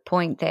sharp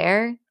point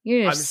there.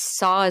 You just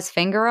saw his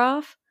finger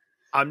off.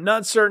 I'm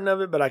not certain of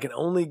it, but I can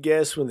only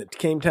guess when it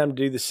came time to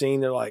do the scene,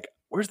 they're like,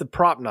 where's the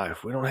prop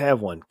knife? We don't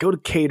have one. Go to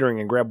catering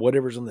and grab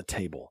whatever's on the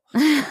table.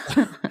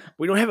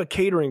 We don't have a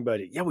catering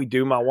budget. Yeah, we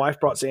do. My wife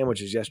brought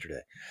sandwiches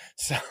yesterday.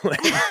 So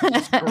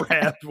just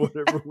grabbed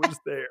whatever was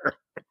there.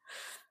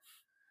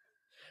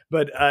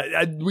 But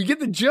we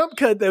get the jump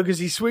cut, though, because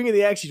he's swinging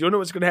the axe. You don't know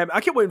what's going to happen.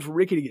 I kept waiting for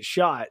Ricky to get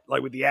shot,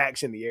 like with the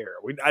axe in the air.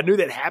 I knew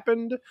that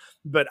happened,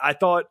 but I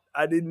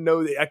didn't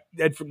know that.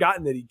 I'd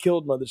forgotten that he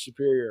killed Mother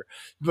Superior.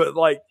 But,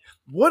 like,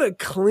 what a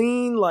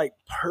clean, like,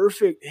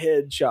 perfect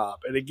head chop.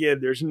 And again,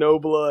 there's no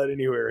blood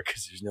anywhere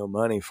because there's no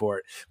money for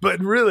it.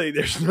 But really,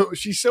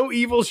 she's so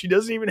evil, she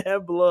doesn't even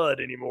have blood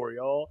anymore,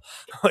 y'all.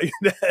 Like,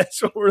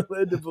 that's what we're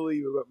led to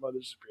believe about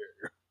Mother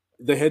Superior.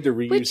 They had to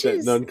reuse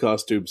that nun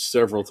costume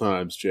several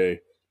times,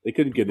 Jay. They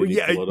couldn't get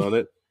any blood on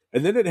it.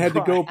 And then it had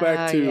to go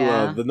back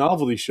to the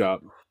novelty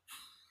shop.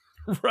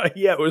 Right,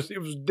 yeah, it was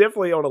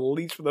definitely on a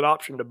lease with an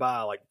option to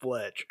buy, like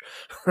Fletch.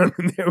 I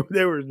mean,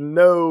 there was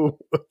no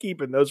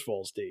keeping those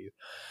false teeth.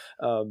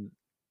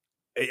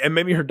 And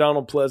maybe her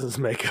Donald Pleasance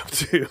makeup,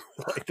 too.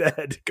 Like, that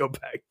had to go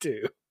back,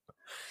 too.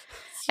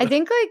 I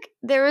think, like,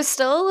 there was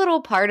still a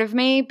little part of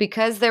me,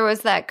 because there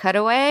was that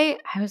cutaway,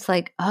 I was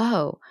like,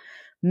 oh,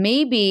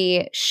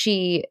 maybe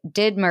she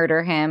did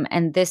murder him,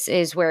 and this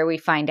is where we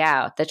find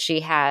out that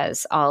she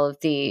has all of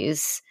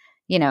these,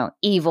 you know,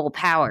 evil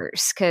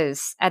powers.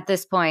 Because at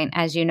this point,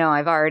 as you know,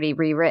 I've already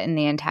rewritten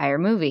the entire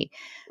movie.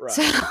 Right.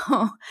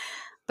 So,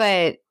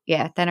 but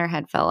yeah, then her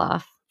head fell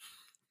off.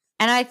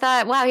 And I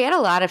thought, wow, he had a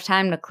lot of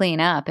time to clean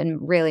up and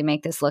really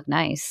make this look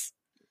nice.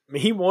 I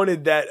mean, he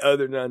wanted that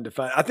other nun to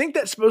find. I think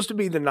that's supposed to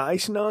be the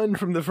nice nun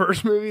from the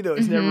first movie, though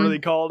it's never really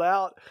called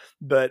out.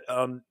 But,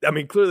 I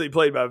mean, clearly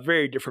played by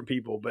very different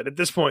people. But at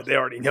this point, they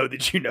already know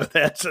that you know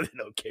that, so they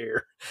don't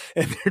care.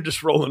 And they're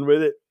just rolling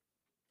with it.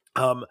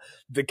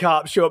 The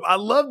cops show up. I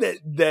love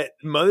that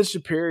Mother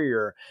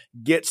Superior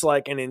gets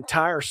like an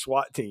entire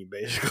SWAT team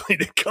basically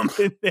to come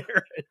in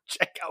there and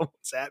check out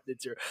what's happening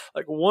to her.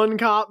 Like one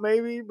cop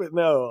maybe, but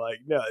no.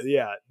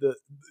 The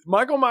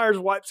Michael Myers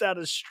wipes out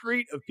a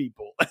street of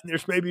people, and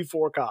there's maybe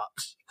 4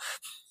 cops.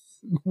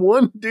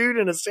 One dude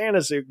in a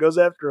Santa suit goes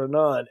after a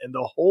nun, and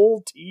the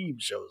whole team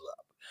shows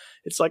up.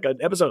 It's like an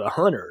episode of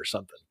Hunter or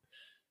something.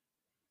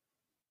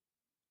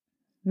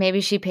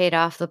 Maybe she paid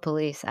off the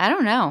police. I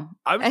don't know.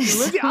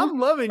 Lindsay, I'm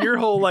loving your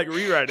whole like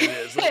rewrite of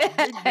this.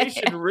 Like, they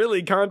should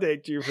really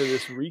contact you for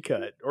this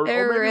recut.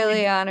 They're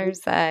really on her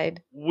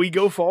side. We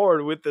go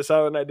forward with the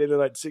Silent Night, Deadly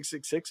Night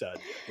 666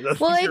 idea.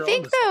 Well, I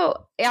think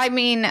though. I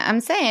mean, I'm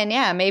saying,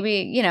 yeah,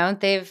 maybe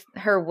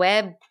her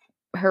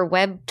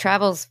web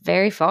travels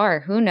very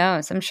far. Who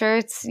knows? I'm sure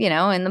it's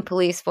in the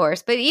police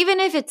force. But even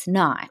if it's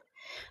not,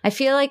 I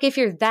feel like if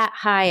you're that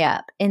high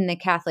up in the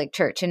Catholic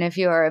Church, and if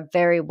you are a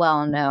very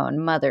well-known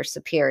Mother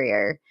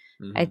Superior,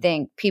 I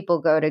think people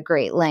go to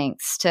great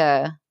lengths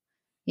to,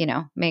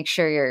 make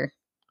sure you're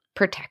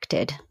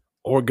protected.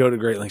 Or go to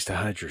great lengths to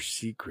hide your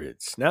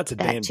secrets. Now it's a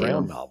Dan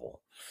Brown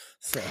novel.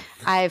 So.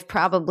 I've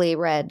probably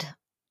read,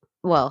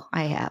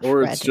 I have.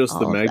 Or it's just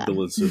the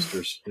Magdalene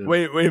sisters. Yeah.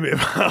 Wait a minute.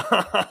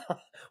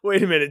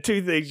 Wait a minute.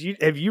 2 things.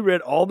 Have you read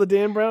all the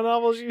Dan Brown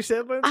novels you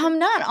said?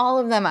 Not all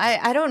of them.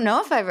 I don't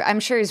know if I'm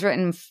sure he's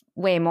written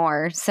way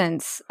more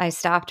since I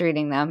stopped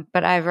reading them,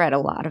 but I've read a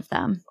lot of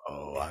them.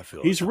 Oh, I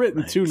feel he's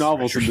written 2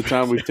 novels in the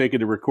time we've taken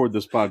to record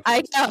this podcast.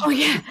 I know,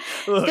 yeah.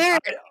 Look,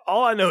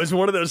 all I know is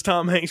one of those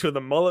Tom Hanks with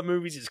the mullet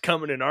movies is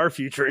coming in our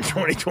future in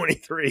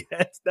 2023.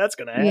 That's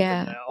going to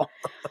happen now.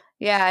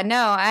 Yeah,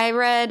 no,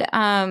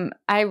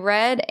 I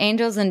read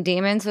Angels and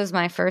Demons was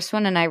my first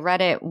one, and I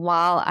read it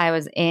while I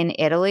was in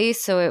Italy,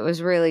 so it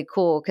was really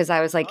cool because I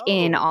was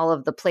in all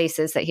of the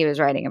places that he was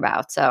writing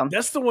about. So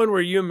that's the one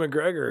where Ewan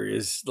McGregor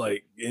is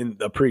like in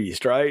the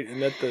priest, right?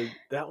 Isn't that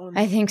that one?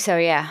 I think so.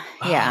 Yeah.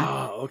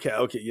 Oh,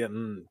 okay, yeah.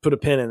 Put a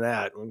pin in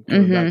that.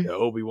 Going back to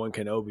Obi-Wan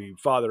Kenobi,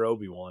 Father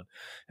Obi-Wan,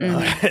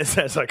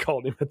 as I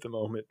called him at the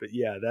moment. But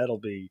yeah, that'll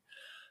be.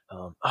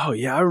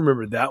 I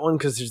remember that one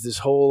because there's this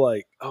whole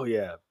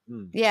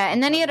Yeah,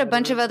 and then he had a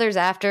bunch of others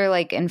after,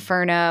 like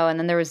Inferno, and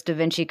then there was Da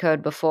Vinci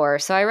Code before.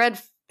 So I read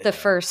the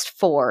first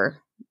 4,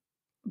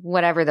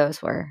 whatever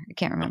those were. I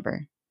can't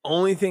remember.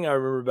 Only thing I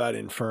remember about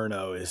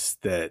Inferno is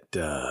that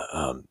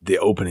the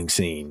opening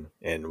scene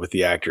and with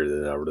the actor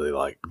that I really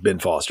like, Ben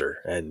Foster,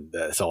 and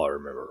that's all I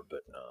remember.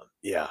 But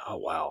oh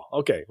wow,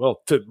 okay,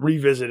 well, to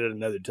revisit it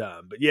another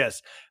time. But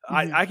yes,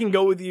 I can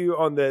go with you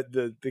on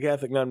the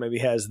Catholic nun maybe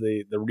has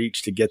the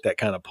reach to get that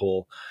kind of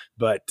pull,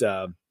 but.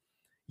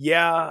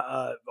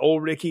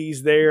 Old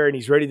Ricky's there and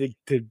he's ready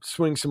to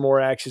swing some more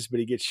axes, but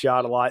he gets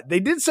shot a lot. They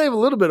did save a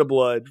little bit of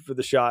blood for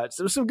the shots.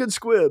 There was some good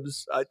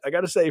squibs. I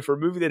got to say, for a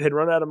movie that had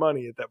run out of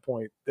money at that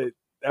point,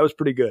 that was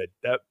pretty good.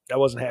 That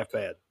wasn't half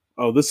bad.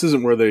 Oh, this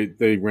isn't where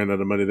they ran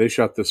out of money. They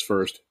shot this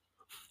first.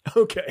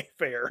 Okay,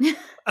 fair.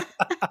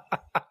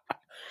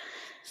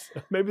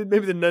 So maybe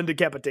the nun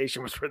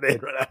decapitation was where they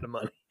had run out of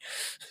money.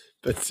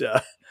 But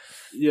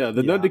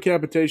the nun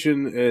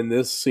decapitation and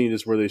this scene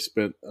is where they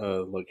spent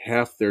like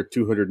half their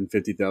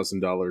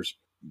 $250,000.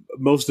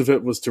 Most of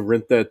it was to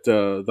rent that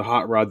the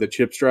hot rod that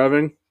Chip's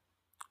driving.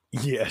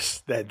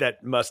 Yes,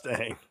 that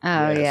Mustang.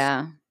 Oh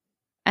yeah,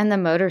 and the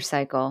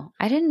motorcycle.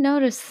 I didn't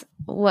notice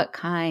what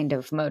kind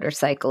of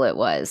motorcycle it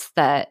was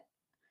that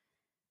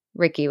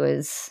Ricky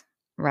was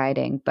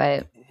riding,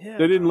 but they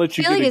didn't let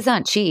you. I feel like it's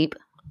not cheap.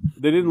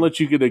 They didn't let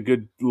you get a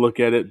good look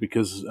at it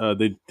because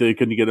they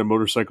couldn't get a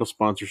motorcycle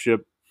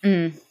sponsorship.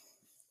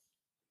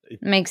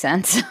 Makes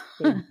sense.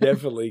 They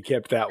definitely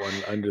kept that one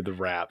under the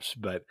wraps.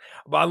 But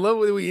I love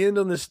when we end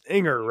on this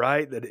stinger,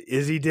 right? That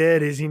is he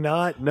dead? Is he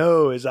not?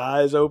 No, his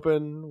eyes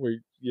open. Where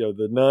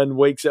the nun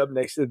wakes up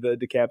next to the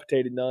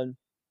decapitated nun.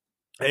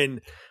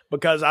 And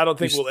because I don't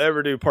think we'll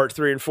ever do parts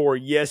 3 and 4,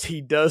 yes,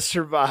 he does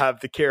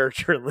survive the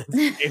character and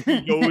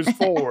he goes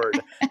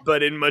forward,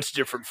 but in much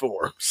different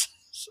forms.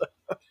 So.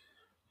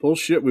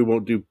 Bullshit, we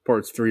won't do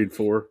parts 3 and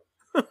 4.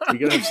 We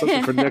gotta have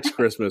something for next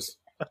Christmas.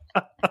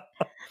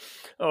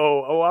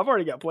 I've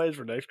already got plans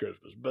for next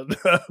Christmas, but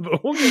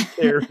we'll get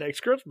there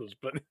next Christmas.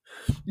 But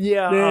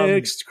yeah,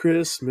 next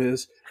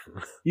Christmas,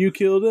 you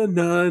killed a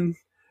nun.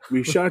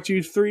 We shot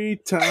you 3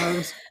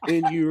 times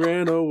and you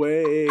ran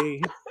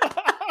away.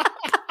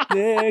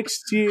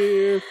 Next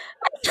year.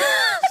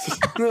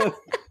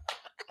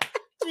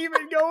 Keep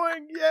it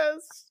going,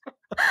 yes.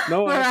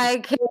 No, Mariah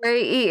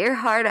Carey, eat your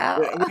heart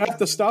out. we have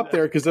to stop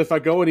there because if I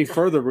go any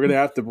further, we're going to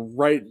have to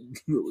write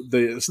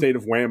the estate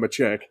of Wham a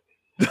check.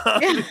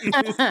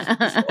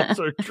 It's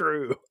also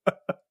true.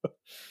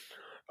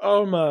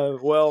 Oh my!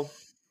 Well,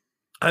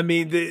 I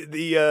mean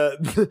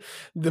the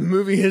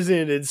movie has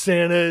ended.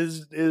 Santa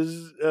is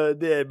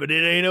dead, but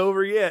it ain't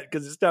over yet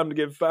because it's time to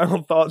give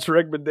final thoughts,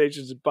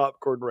 recommendations, and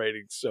popcorn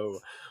ratings. So,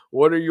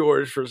 what are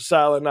yours for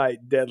Silent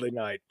Night, Deadly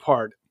Night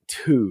Part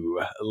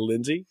 2,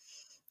 Lindsay?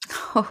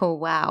 Oh,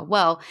 wow.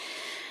 Well,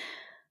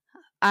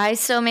 I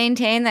still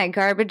maintain that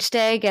Garbage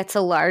Day gets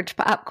a large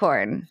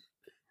popcorn.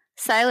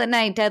 Silent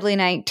Night, Deadly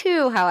Night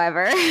 2,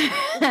 however,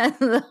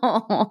 I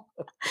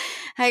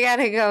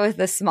gotta go with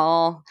the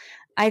small.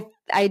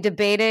 I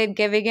debated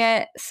giving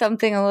it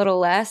something a little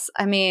less.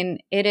 I mean,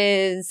 it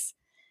is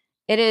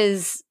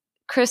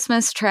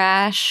Christmas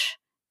trash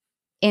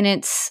in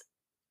its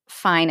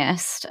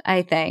finest,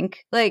 I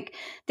think. Like,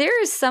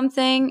 there is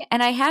something,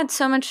 and I had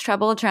so much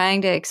trouble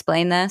trying to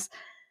explain this.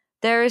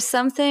 There is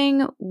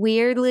something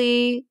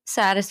weirdly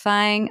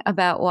satisfying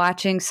about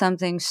watching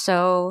something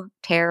so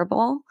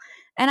terrible.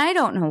 And I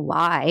don't know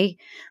why.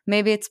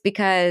 Maybe it's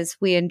because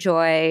we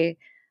enjoy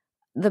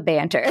the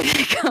banter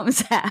that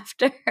comes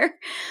after.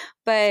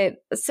 But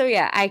so,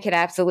 yeah, I could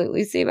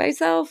absolutely see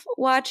myself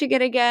watching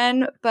it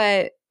again.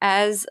 But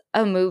as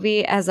a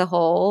movie as a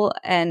whole,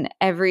 and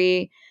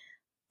every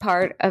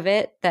part of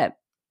it that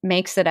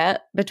makes it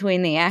up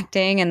between the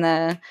acting and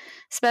the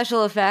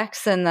special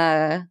effects and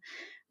the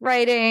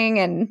writing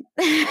and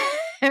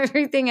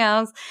everything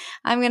else,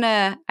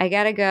 I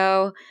gotta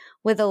go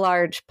with a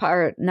large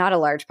part, not a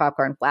large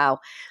popcorn. Wow.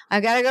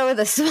 I gotta go with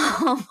a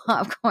small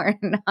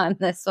popcorn on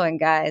this one,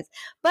 guys.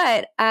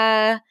 But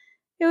it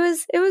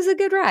was a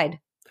good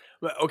ride.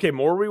 Okay,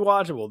 more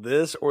rewatchable,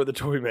 this or the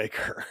Toy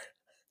Maker?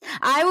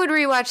 I would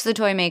rewatch the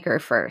Toy Maker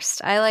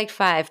first. I liked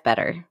 5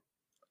 better.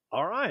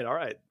 All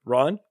right.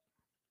 Ron?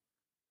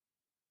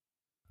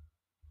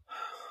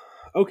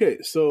 Okay,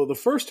 so the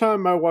first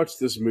time I watched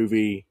this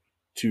movie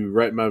to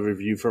write my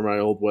review for my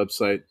old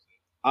website,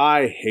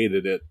 I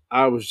hated it.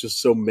 I was just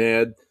so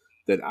mad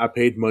that I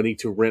paid money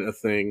to rent a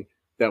thing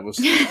that was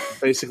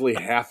basically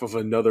half of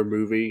another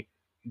movie,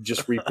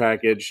 just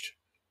repackaged.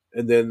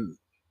 And then,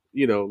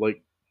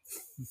 like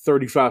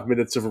 35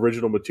 minutes of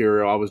original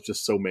material. I was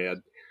just so mad.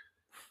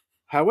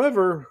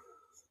 However,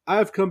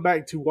 I've come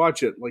back to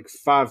watch it like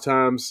 5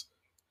 times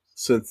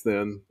since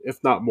then,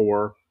 if not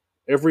more.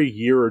 Every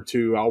year or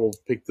two, I will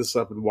pick this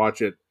up and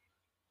watch it.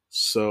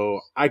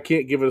 So I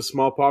can't give it a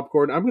small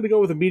popcorn. I'm going to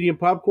go with a medium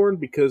popcorn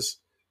because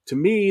to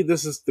me,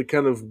 this is the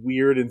kind of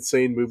weird,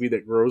 insane movie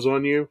that grows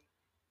on you.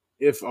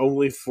 If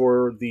only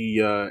for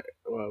the,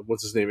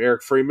 what's his name,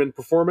 Eric Freeman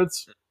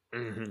performance.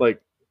 Mm-hmm. Like,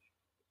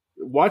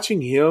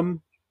 watching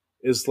him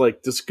is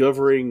like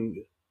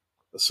discovering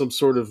some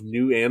sort of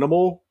new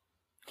animal.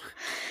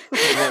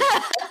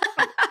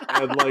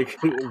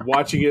 and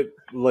watching it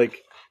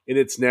like in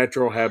its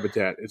natural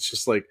habitat. It's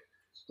just like,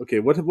 okay,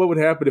 what would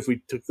happen if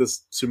we took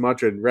this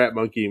Sumatran rat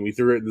monkey and we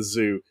threw it in the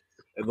zoo,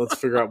 and let's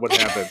figure out what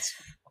happens.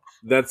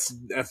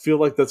 I feel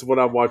like that's what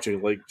I'm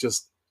watching. Like,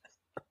 just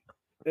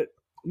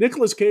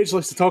Nicolas Cage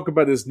likes to talk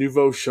about his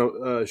nouveau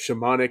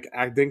shamanic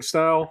acting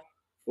style.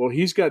 Well,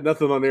 he's got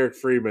nothing on Eric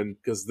Freeman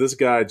because this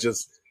guy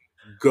just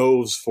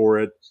goes for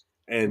it,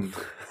 and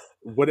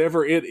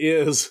whatever it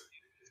is,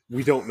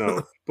 we don't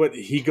know, but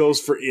he goes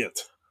for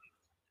it.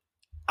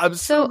 I'm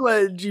so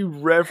glad you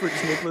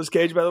referenced Nicolas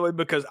Cage, by the way,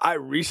 because I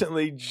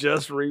recently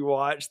just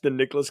rewatched the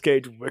Nicolas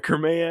Cage Wicker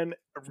Man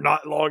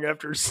not long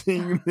after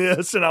seeing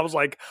this, and I was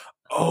like,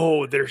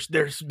 "Oh,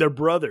 they're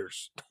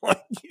brothers."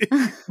 Like, you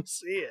can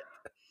see it.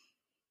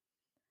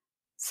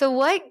 So,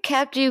 what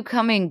kept you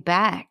coming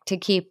back to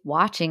keep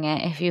watching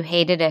it if you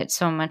hated it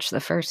so much the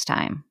first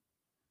time?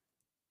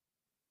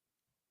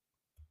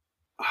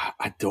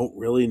 I don't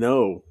really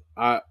know.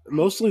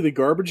 Mostly the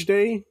Garbage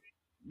Day.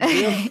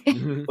 Yeah.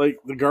 Like,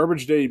 the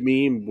Garbage Day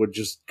meme would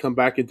just come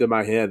back into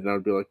my head, and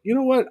I'd be like, you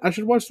know what? I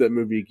should watch that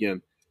movie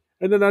again.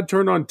 And then I'd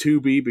turn on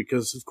Tubi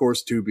because, of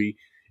course, Tubi.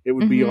 It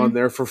would be on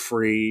there for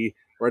free.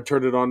 Or I'd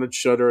turn it on at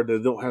Shudder, and they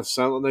don't have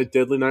Silent Night,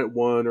 Deadly Night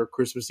 1 or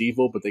Christmas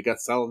Evil, but they got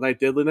Silent Night,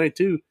 Deadly Night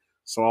 2.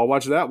 So I'll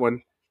watch that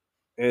one.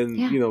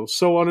 And,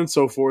 so on and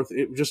so forth.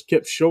 It just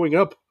kept showing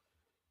up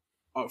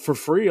for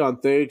free on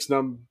things,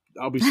 and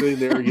I'll be sitting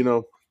there,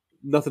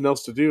 nothing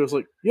else to do. It's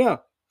like, yeah,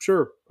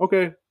 sure,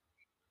 okay.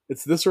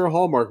 It's this or a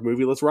Hallmark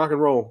movie. Let's rock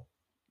and roll.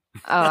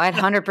 Oh, I'd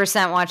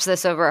 100% watch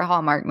this over a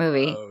Hallmark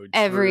movie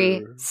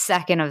every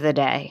second of the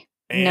day.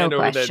 No over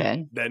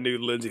question. That new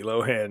Lindsay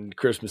Lohan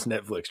Christmas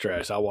Netflix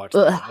trash. I watched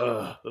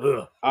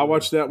that. I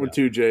watched that one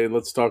too, Jay.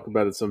 Let's talk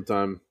about it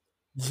sometime.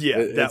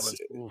 Yeah,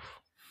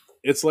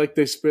 It's like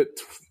they spent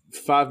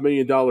 $5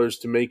 million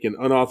to make an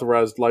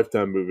unauthorized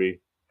Lifetime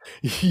movie.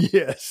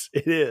 Yes,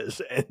 it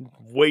is, and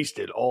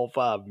wasted all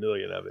 5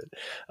 million of it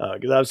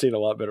because I've seen a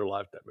lot better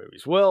Lifetime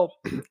movies. Well,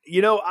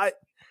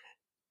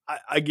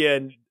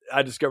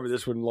 I discovered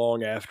this one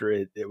long after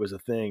it was a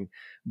thing,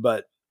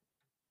 but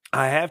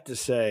I have to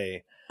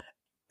say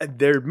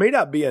there may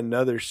not be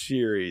another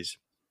series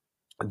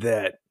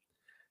that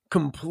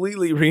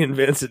completely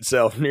reinvents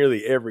itself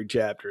nearly every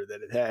chapter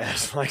that it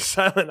has, like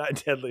Silent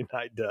Night, Deadly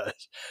Night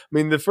does. I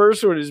mean, the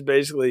first one is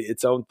basically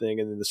its own thing,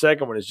 and then the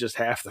second one is just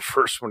half the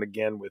first one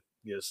again with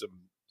some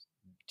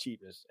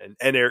cheapness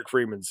and Eric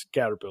Freeman's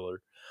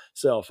Caterpillar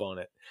self on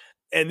it.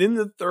 And then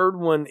the third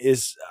one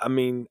is,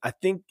 I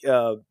think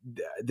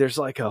there's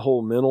like a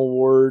whole mental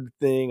ward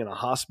thing in a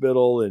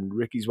hospital, and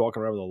Ricky's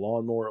walking around with a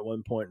lawnmower at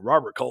one point.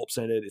 Robert Culp's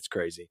in it. It's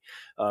crazy.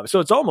 So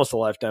it's almost a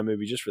Lifetime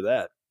movie just for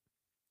that.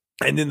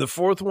 And then the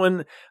fourth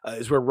one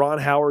is where Ron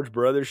Howard's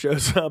brother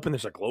shows up, and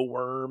there's a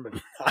glowworm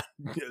and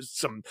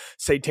some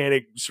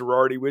satanic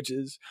sorority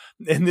witches.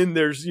 And then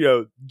there's,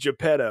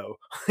 Geppetto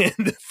in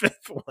the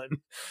fifth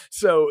one.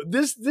 So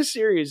this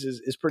series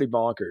is pretty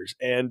bonkers.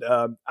 And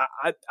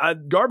I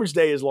Garbage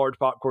Day is large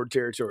popcorn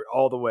territory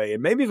all the way.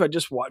 And maybe if I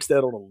just watched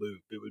that on a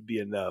loop, it would be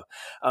enough.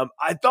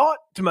 I thought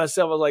to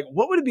myself, I was like,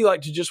 what would it be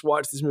like to just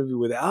watch this movie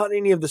without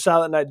any of the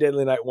Silent Night,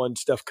 Deadly Night 1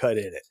 stuff cut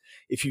in it?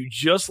 If you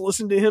just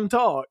listen to him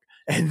talk,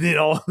 and then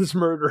all this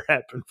murder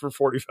happened for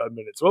 45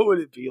 minutes. What would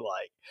it be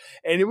like?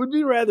 And it would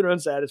be rather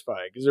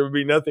unsatisfying because there would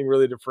be nothing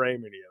really to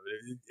frame any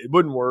of it. It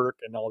wouldn't work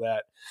and all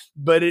that.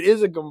 But it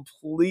is a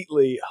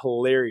completely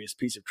hilarious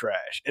piece of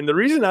trash. And the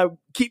reason I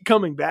keep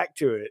coming back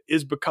to it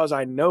is because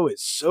I know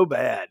it's so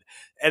bad.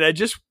 And I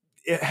just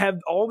have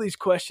all these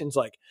questions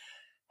like,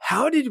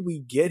 how did we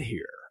get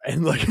here?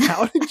 And like,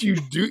 how did you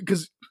do?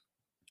 Because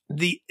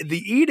the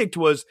edict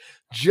was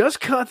just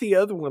cut the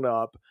other one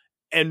up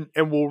and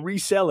we'll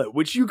resell it,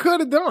 which you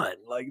could have done.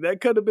 Like that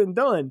could have been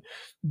done,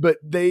 but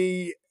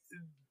they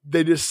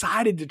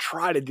decided to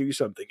try to do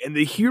something. And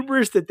the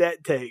hubris that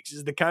takes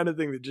is the kind of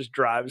thing that just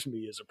drives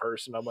me as a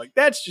person. I'm like,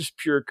 that's just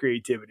pure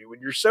creativity.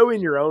 When you're so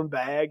in your own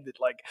bag that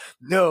like,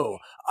 no,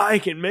 I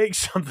can make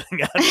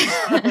something out of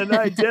Silent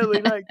Night,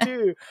 Deadly Night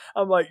 2.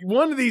 I'm like,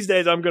 one of these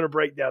days I'm going to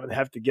break down and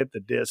have to get the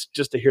disc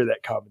just to hear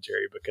that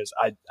commentary because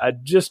I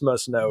just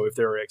must know if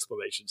there are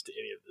explanations to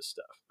any of this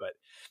stuff. But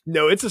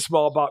no, it's a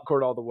small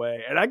popcorn all the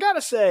way. And I got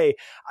to say,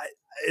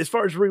 as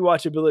far as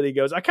rewatchability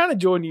goes, I kind of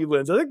join you,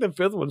 Linz. I think the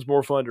fifth one's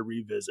more fun to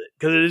revisit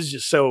because it is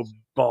just so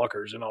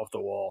bonkers and off the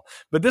wall.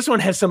 But this one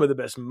has some of the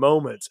best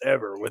moments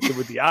ever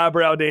with the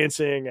eyebrow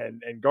dancing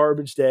and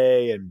Garbage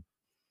Day and,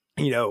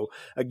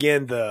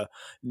 again, the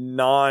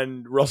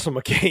non-Russell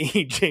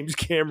McKay, James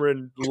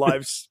Cameron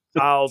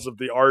lifestyles of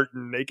the art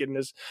and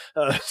nakedness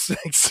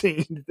sex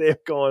scene that they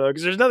have going on.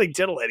 Because there's nothing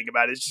titillating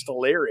about it. It's just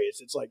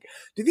hilarious. It's like,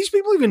 do these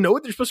people even know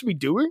what they're supposed to be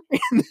doing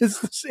in this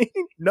scene?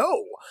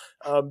 No.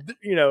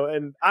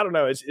 And I don't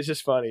know. It's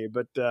just funny.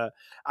 But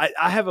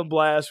I have a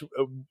blast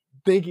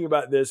thinking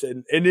about this.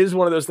 And it is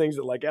one of those things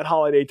that, like, at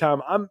holiday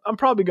time, I'm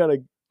probably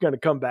going to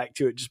come back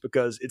to it just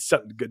because it's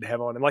something good to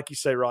have on. And like you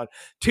say, Ron,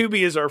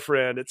 Tubi is our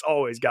friend. It's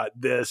always got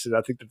this. And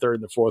I think the third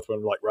and the fourth one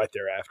are like right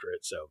there after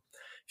it. So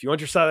if you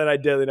want your Silent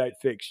Night, Deadly Night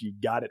fix, you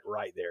got it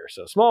right there.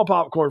 So small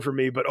popcorn for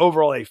me, but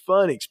overall a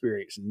fun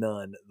experience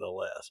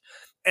nonetheless.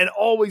 And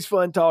always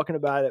fun talking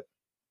about it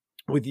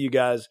with you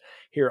guys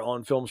here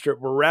on Film Strip.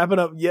 We're wrapping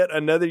up yet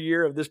another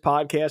year of this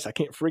podcast. I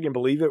can't freaking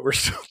believe it. We're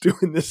still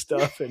doing this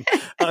stuff. And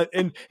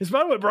in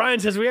spite of what Brian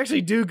says, we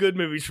actually do good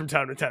movies from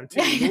time to time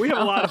too. We have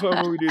a lot of fun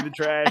when we do the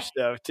trash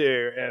stuff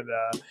too. And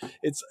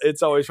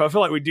it's always fun. I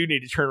feel like we do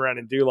need to turn around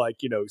and do like,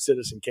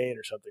 Citizen Kane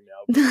or something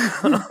now.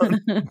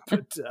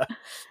 But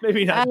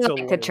maybe not until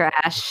like the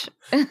trash.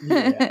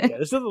 yeah.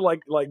 There's something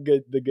like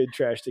the good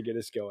trash to get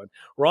us going.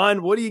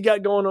 Ron, what do you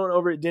got going on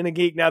over at Den of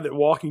Geek now that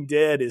Walking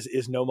Dead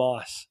is no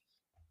moss?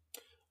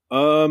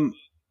 The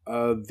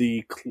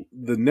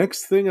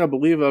next thing I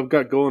believe I've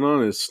got going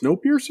on is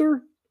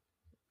Snowpiercer,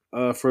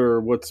 for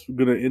what's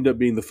going to end up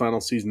being the final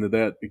season of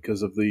that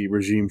because of the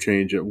regime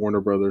change at Warner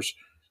Brothers.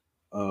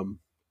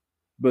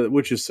 But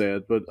which is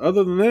sad. But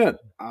other than that,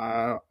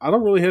 I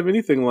don't really have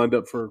anything lined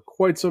up for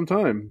quite some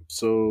time.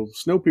 So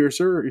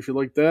Snowpiercer, if you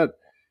like that,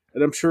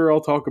 and I'm sure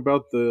I'll talk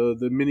about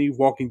the mini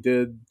Walking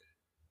Dead,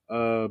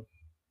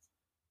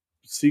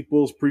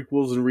 sequels,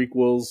 prequels, and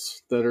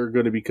requels that are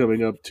going to be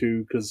coming up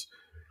too, because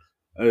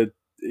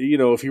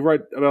if you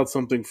write about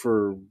something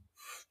for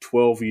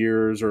 12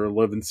 years or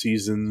 11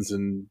 seasons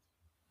and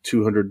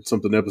 200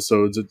 something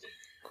episodes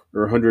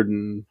or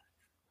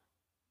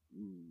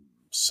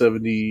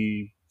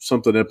 170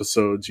 something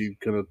episodes, you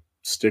kind of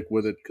stick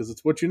with it because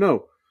it's what you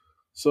know.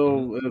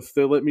 So if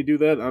they let me do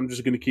that, I'm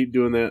just going to keep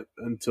doing that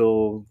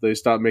until they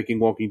stop making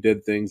Walking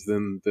Dead things.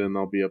 Then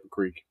I'll be up a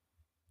creek.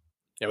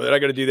 Yeah, well, they're not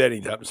going to do that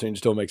anytime soon.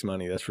 Still makes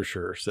money, that's for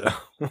sure. So,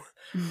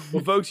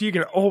 well, folks, you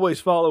can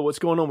always follow what's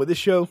going on with this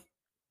show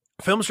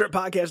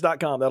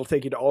filmstrippodcast.com. That'll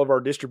take you to all of our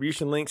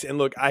distribution links. And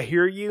look, I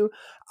hear you.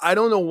 I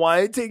don't know why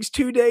it takes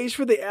 2 days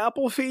for the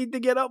Apple feed to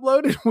get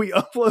uploaded. We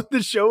upload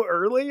the show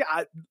early.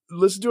 I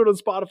listen to it on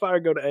Spotify or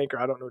go to Anchor.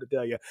 I don't know what to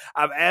tell you.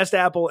 I've asked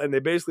Apple and they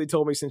basically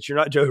told me, since you're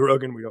not Joe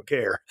Rogan, we don't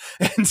care.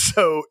 And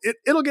so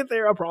it'll get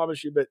there, I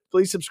promise you. But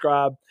please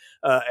subscribe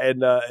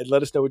and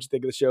let us know what you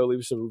think of the show. Leave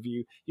us a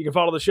review. You can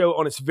follow the show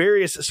on its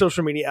various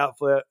social media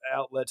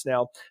outlets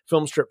now.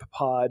 Filmstrip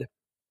Pod.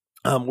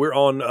 We're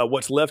on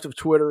what's left of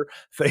Twitter,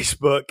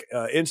 Facebook,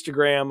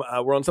 Instagram.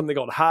 We're on something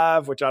called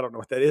Hive, which I don't know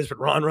what that is, but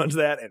Ron runs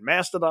that, and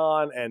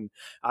Mastodon. And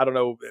I don't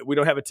know. We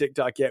don't have a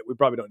TikTok yet. We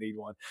probably don't need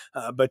one.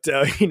 But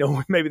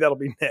maybe that'll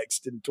be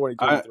next in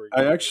 2023.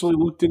 I actually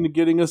looked into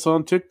getting us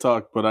on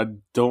TikTok, but I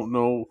don't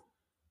know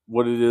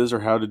what it is or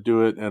how to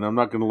do it. And I'm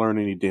not going to learn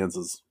any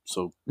dances.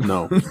 So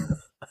no.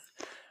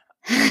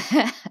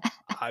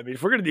 I mean,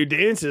 if we're going to do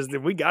dances,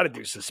 then we got to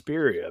do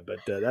Suspiria, but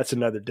that's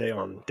another day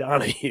on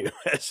Donahue,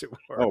 as it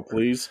were. Oh,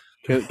 please.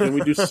 Can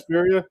we do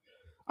Suspiria?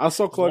 I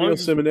saw Claudio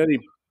Simonetti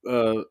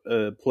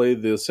play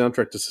the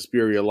soundtrack to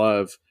Suspiria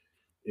live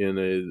in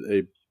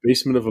a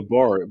basement of a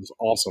bar. It was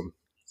awesome.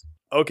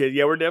 Okay,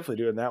 yeah, we're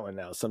definitely doing that one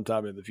now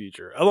sometime in the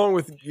future, along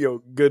with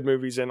good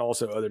movies and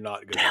also other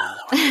not good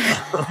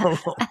movies.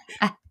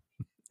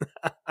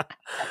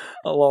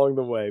 Along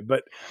the way.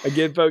 But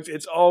again, folks,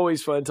 it's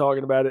always fun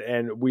talking about it,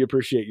 and we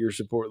appreciate your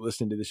support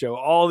listening to the show.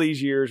 All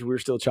these years, we're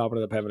still chopping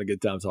it up, having a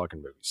good time talking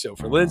movies. So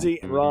for Lindsay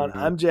and Ron,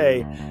 I'm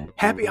Jay.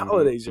 Happy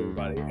holidays,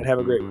 everybody, and have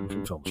a great one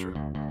from Filmstrip.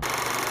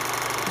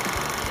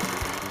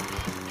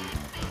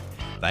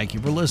 Thank you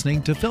for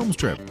listening to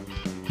Filmstrip.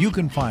 You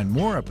can find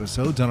more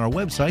episodes on our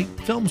website,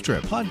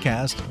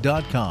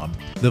 filmstrippodcast.com.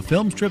 The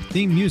Filmstrip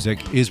theme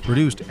music is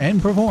produced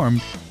and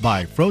performed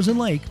by Frozen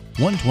Lake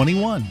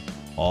 121.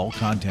 All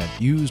content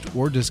used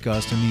or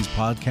discussed in these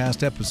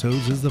podcast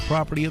episodes is the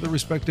property of the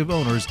respective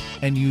owners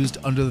and used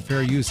under the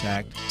Fair Use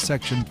Act,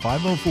 Section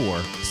 504,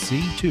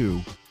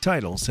 C2,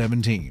 Title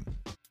 17.